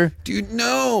yogurt with her. Dude,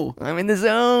 no. I'm in the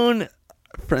zone.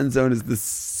 Friend zone is the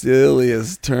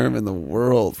silliest term in the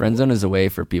world. Friend zone is a way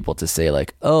for people to say,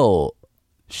 like, oh,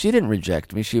 she didn't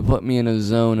reject me. She put me in a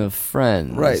zone of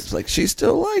friends. Right. It's like, she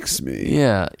still likes me.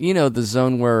 Yeah. You know, the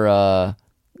zone where,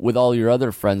 with all your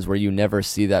other friends where you never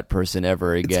see that person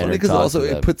ever again. It's funny because also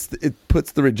it puts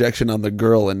the rejection on the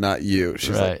girl and not you.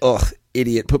 She's like, ugh,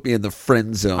 idiot, put me in the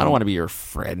friend zone. I don't want to be your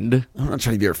friend. I'm not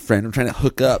trying to be your friend. I'm trying to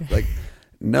hook up. Like,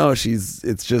 no,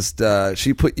 it's just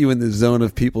she put you in the zone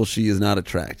of people she is not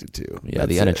attracted to. Yeah, That's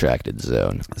the it. unattracted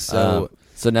zone. So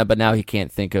now he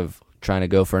can't think of trying to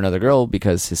go for another girl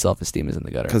because his self-esteem is in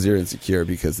the gutter. Because you're insecure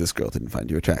because this girl didn't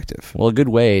find you attractive. Well, a good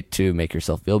way to make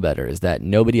yourself feel better is that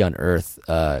nobody on earth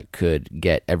could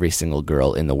get every single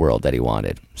girl in the world that he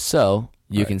wanted. So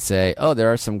you can say, oh,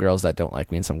 there are some girls that don't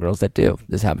like me and some girls that do.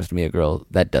 This happens to be a girl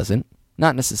that doesn't.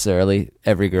 Not necessarily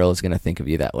every girl is going to think of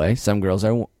you that way. Some girls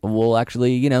will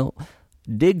actually,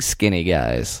 dig skinny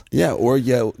guys. Yeah, or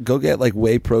go get like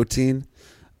whey protein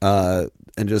and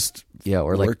just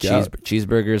or like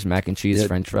cheeseburgers, mac and cheese,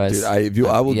 French fries. Dude,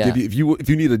 I will give you if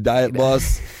you need a diet,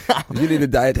 boss. If you need a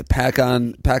diet to pack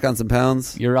on some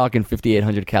pounds. You're rocking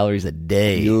 5,800 calories a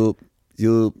day. You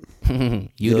do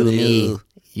me. You do me.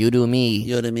 You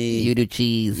do me. You do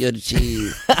cheese. You do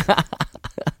cheese.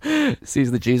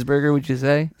 Seize the cheeseburger, would you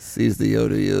say? Seize the yo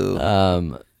do you.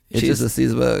 Cheese the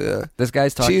cheeseburger. This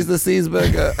guy's talking. Cheese the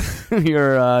cheeseburger.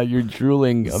 you're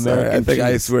drooling American Sorry,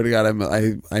 I cheese. swear to God,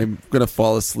 I'm gonna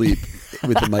fall asleep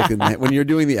with the mic in the hand. When you're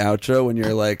doing the outro, when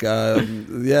you're like,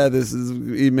 this is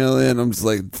email in. I'm just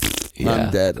like, I'm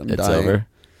dead. I'm it's dying. over.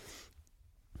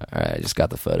 All right, I just got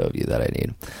the photo of you that I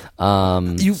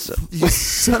need. You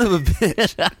son of a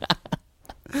bitch.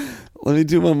 Let me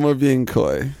do one more being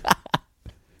coy.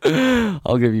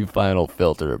 I'll give you final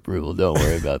filter approval. Don't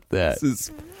worry about that. This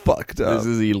is fucked up. This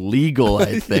is illegal,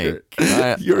 I think.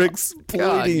 You're exploiting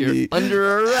God, you're me.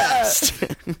 under arrest.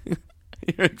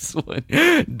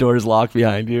 Doors locked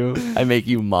behind you. I make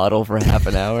you model for half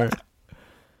an hour.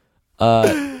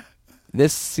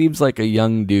 This seems like a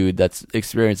young dude that's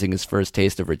experiencing his first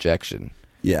taste of rejection.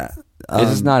 Yeah. This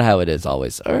is not how it is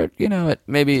always. Or,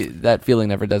 maybe that feeling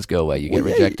never does go away. You get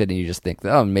rejected and you just think,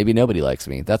 oh, maybe nobody likes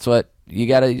me. That's what you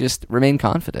got to just remain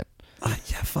confident.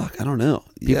 Yeah, fuck. I don't know.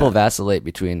 People vacillate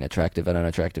between attractive and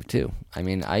unattractive too. I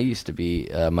mean, I used to be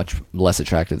much less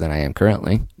attractive than I am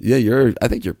currently. Yeah, I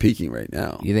think you're peaking right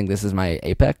now. You think this is my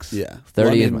apex? Yeah.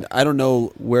 30 Well, I don't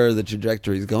know where the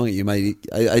trajectory is going. You might.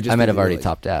 I might have already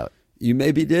topped out. You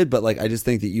maybe did, but I just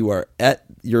think that you're at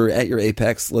your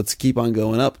apex. Let's keep on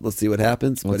going up. Let's see what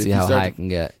happens. Let's see how high I can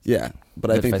get. Yeah, but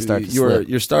I think start to slip.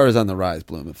 your star is on the rise,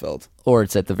 Blumenfeld. Or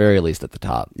it's at the very least at the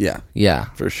top. Yeah, Yeah.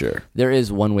 for sure. There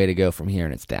is one way to go from here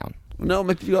and it's down. No, it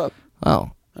might be up.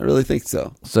 Oh. I really think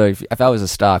so. So if I was a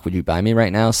stock, would you buy me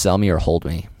right now, sell me, or hold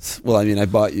me? Well, I mean, I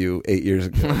bought you 8 years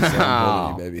ago. So I'm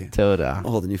holding you, baby. Toda. I'm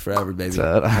holding you forever, baby.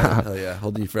 Toda. Hell yeah,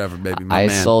 holding you forever, baby. My I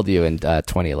man. sold you in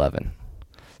 2011.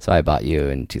 So I bought you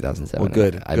in 2007. Well,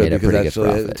 good. I made a pretty good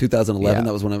profit. 2011.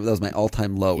 Yeah. That was my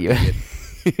all-time low. You-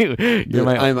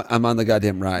 I'm on the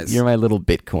goddamn rise. You're my little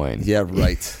Bitcoin. Yeah,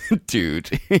 right.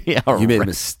 Dude. Yeah, You made a right.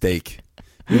 mistake.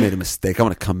 You made a mistake. I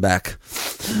want to come back.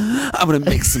 I'm gonna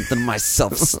make something of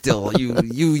myself still.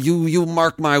 You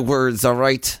mark my words, all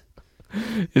right?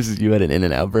 This is you at an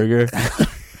In-N-Out burger.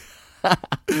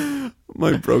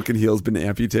 My broken heel's been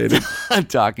amputated. I'm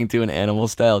talking to an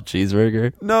animal-style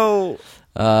cheeseburger. No.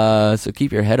 So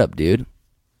keep your head up, dude.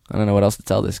 I don't know what else to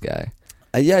tell this guy.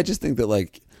 Yeah, I just think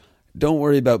that don't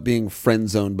worry about being friend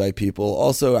zoned by people.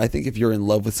 Also, I think if you're in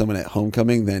love with someone at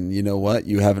homecoming, then you know what?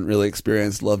 You haven't really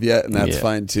experienced love yet, and that's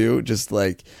fine too. Just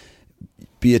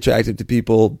be attractive to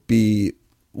people, be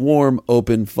warm,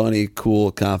 open, funny,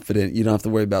 cool, confident. You don't have to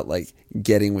worry about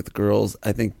getting with girls.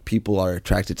 I think people are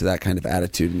attracted to that kind of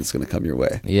attitude, and it's going to come your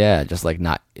way. Yeah, just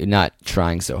not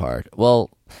trying so hard. Well,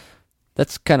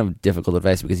 that's kind of difficult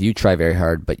advice because you try very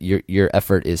hard, but your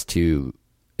effort is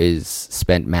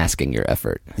spent masking your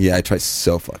effort. Yeah, I try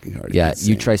so fucking hard. Yeah, It's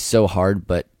you insane. try so hard,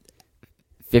 but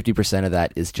 50% of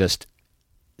that is just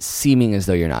seeming as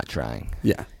though you're not trying.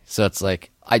 Yeah. So it's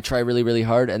I try really, really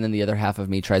hard, and then the other half of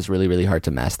me tries really, really hard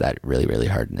to mask that really, really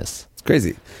hardness. It's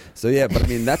crazy. So yeah, but I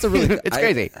mean that's a really It's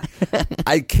crazy.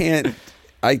 I can't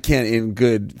in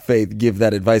good faith give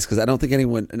that advice because I don't think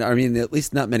anyone. I mean, at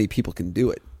least not many people can do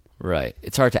it. Right.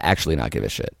 It's hard to actually not give a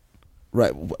shit.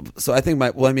 Right. So I think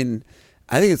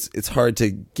I think it's hard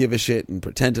to give a shit and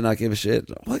pretend to not give a shit.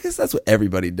 Well, I guess that's what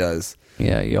everybody does.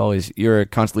 Yeah, you're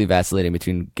constantly vacillating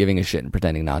between giving a shit and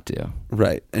pretending not to.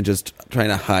 Right. And just trying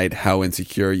to hide how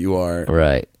insecure you are.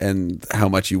 Right. And how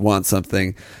much you want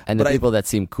something. And the people that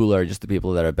seem cooler are just the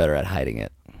people that are better at hiding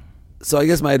it. So I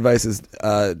guess my advice is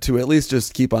to at least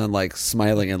just keep on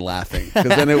smiling and laughing because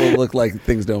then it will look like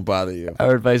things don't bother you.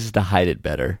 Our advice is to hide it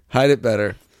better. Hide it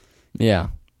better. Yeah.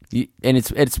 And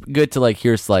it's good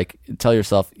to tell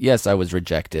yourself, yes, I was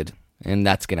rejected, and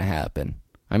that's gonna happen.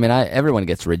 I mean, everyone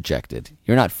gets rejected.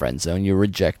 You're not friend zone, you're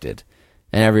rejected,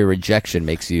 and every rejection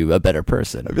makes you a better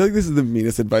person. I feel like this is the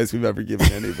meanest advice we've ever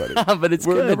given anybody. But it's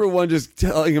we're good. number one, just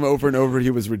telling him over and over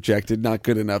he was rejected, not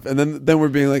good enough, and then we're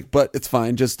being like, but it's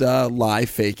fine, just lie,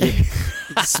 fake it,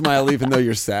 smile even though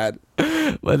you're sad.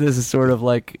 But this is sort of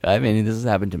this has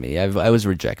happened to me. I was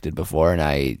rejected before, and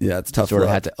it's tough sort of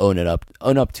luck. had to own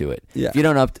up to it. Yeah. If you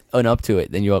don't own up to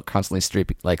it, then you're constantly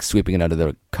sweeping it under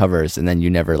the covers, and then you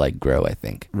never grow, I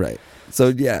think. Right. So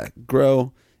yeah,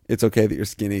 grow. It's okay that you're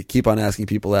skinny. Keep on asking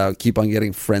people out. Keep on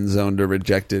getting friend zoned or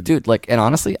rejected. Dude, and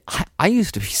honestly, I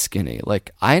used to be skinny.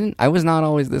 I was not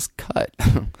always this cut.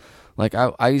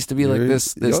 I used to be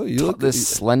this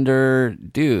slender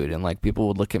dude, and people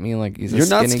would look at me like he's a You're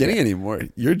skinny not skinny guy. anymore.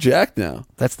 You're jacked now.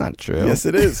 That's not true. Yes,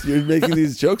 it is. You're making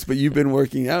these jokes, but you've been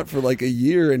working out for a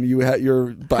year, and you had your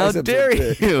biceps. How dare are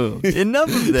big. you? Enough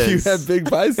of this. You have big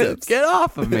biceps. Get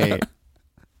off of me.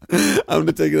 I'm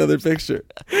gonna take another picture.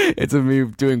 It's of me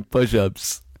doing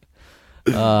push-ups.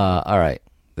 All right,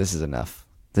 this is enough.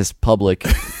 This public,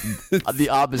 the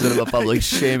opposite of a public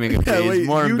shaming of me is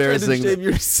more embarrassing. You shame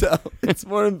yourself. It's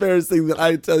more embarrassing that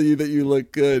I tell you that you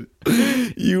look good.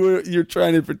 You're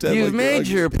trying to pretend. You've made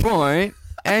your point,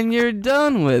 and you're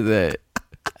done with it.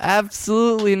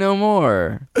 Absolutely no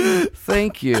more.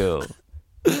 Thank you,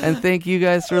 and thank you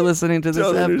guys for listening to this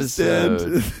Don't episode.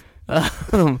 understand.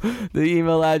 The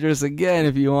email address again,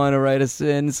 if you want to write us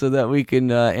in so that we can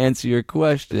answer your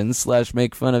questions /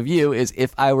 make fun of you, is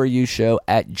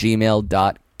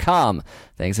iwereyoushow@gmail.com.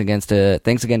 Thanks again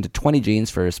to 20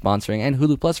 Genes for sponsoring and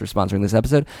Hulu Plus for sponsoring this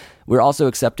episode. We're also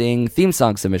accepting theme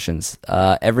song submissions.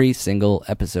 Every single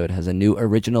episode has a new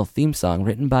original theme song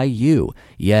written by you.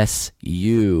 Yes,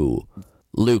 you.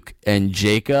 Luke and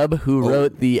Jacob, who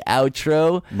wrote the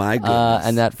outro. My goodness.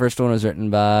 And that first one was written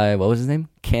by, what was his name?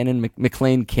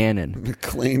 McLean Cannon.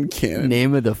 McLean Cannon.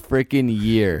 Name of the frickin'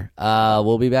 year.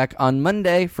 We'll be back on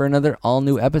Monday for another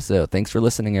all-new episode. Thanks for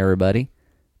listening, everybody.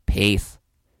 Peace.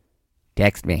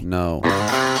 Text me. No.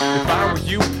 If I were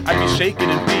you, I'd be shaking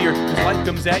in fear, cause life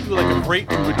comes at you like a freight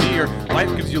to a deer.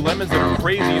 Life gives you lemons that are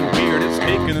crazy and weird. It's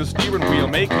taking the steering wheel,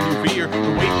 making you veer.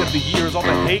 The weight of the years, all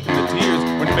the hate and the tears,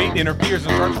 when fate interferes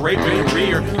and starts raping your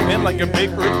rear. Then like a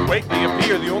big earthquake they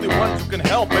appear, the only ones who can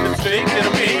help, and it's fate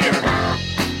and me.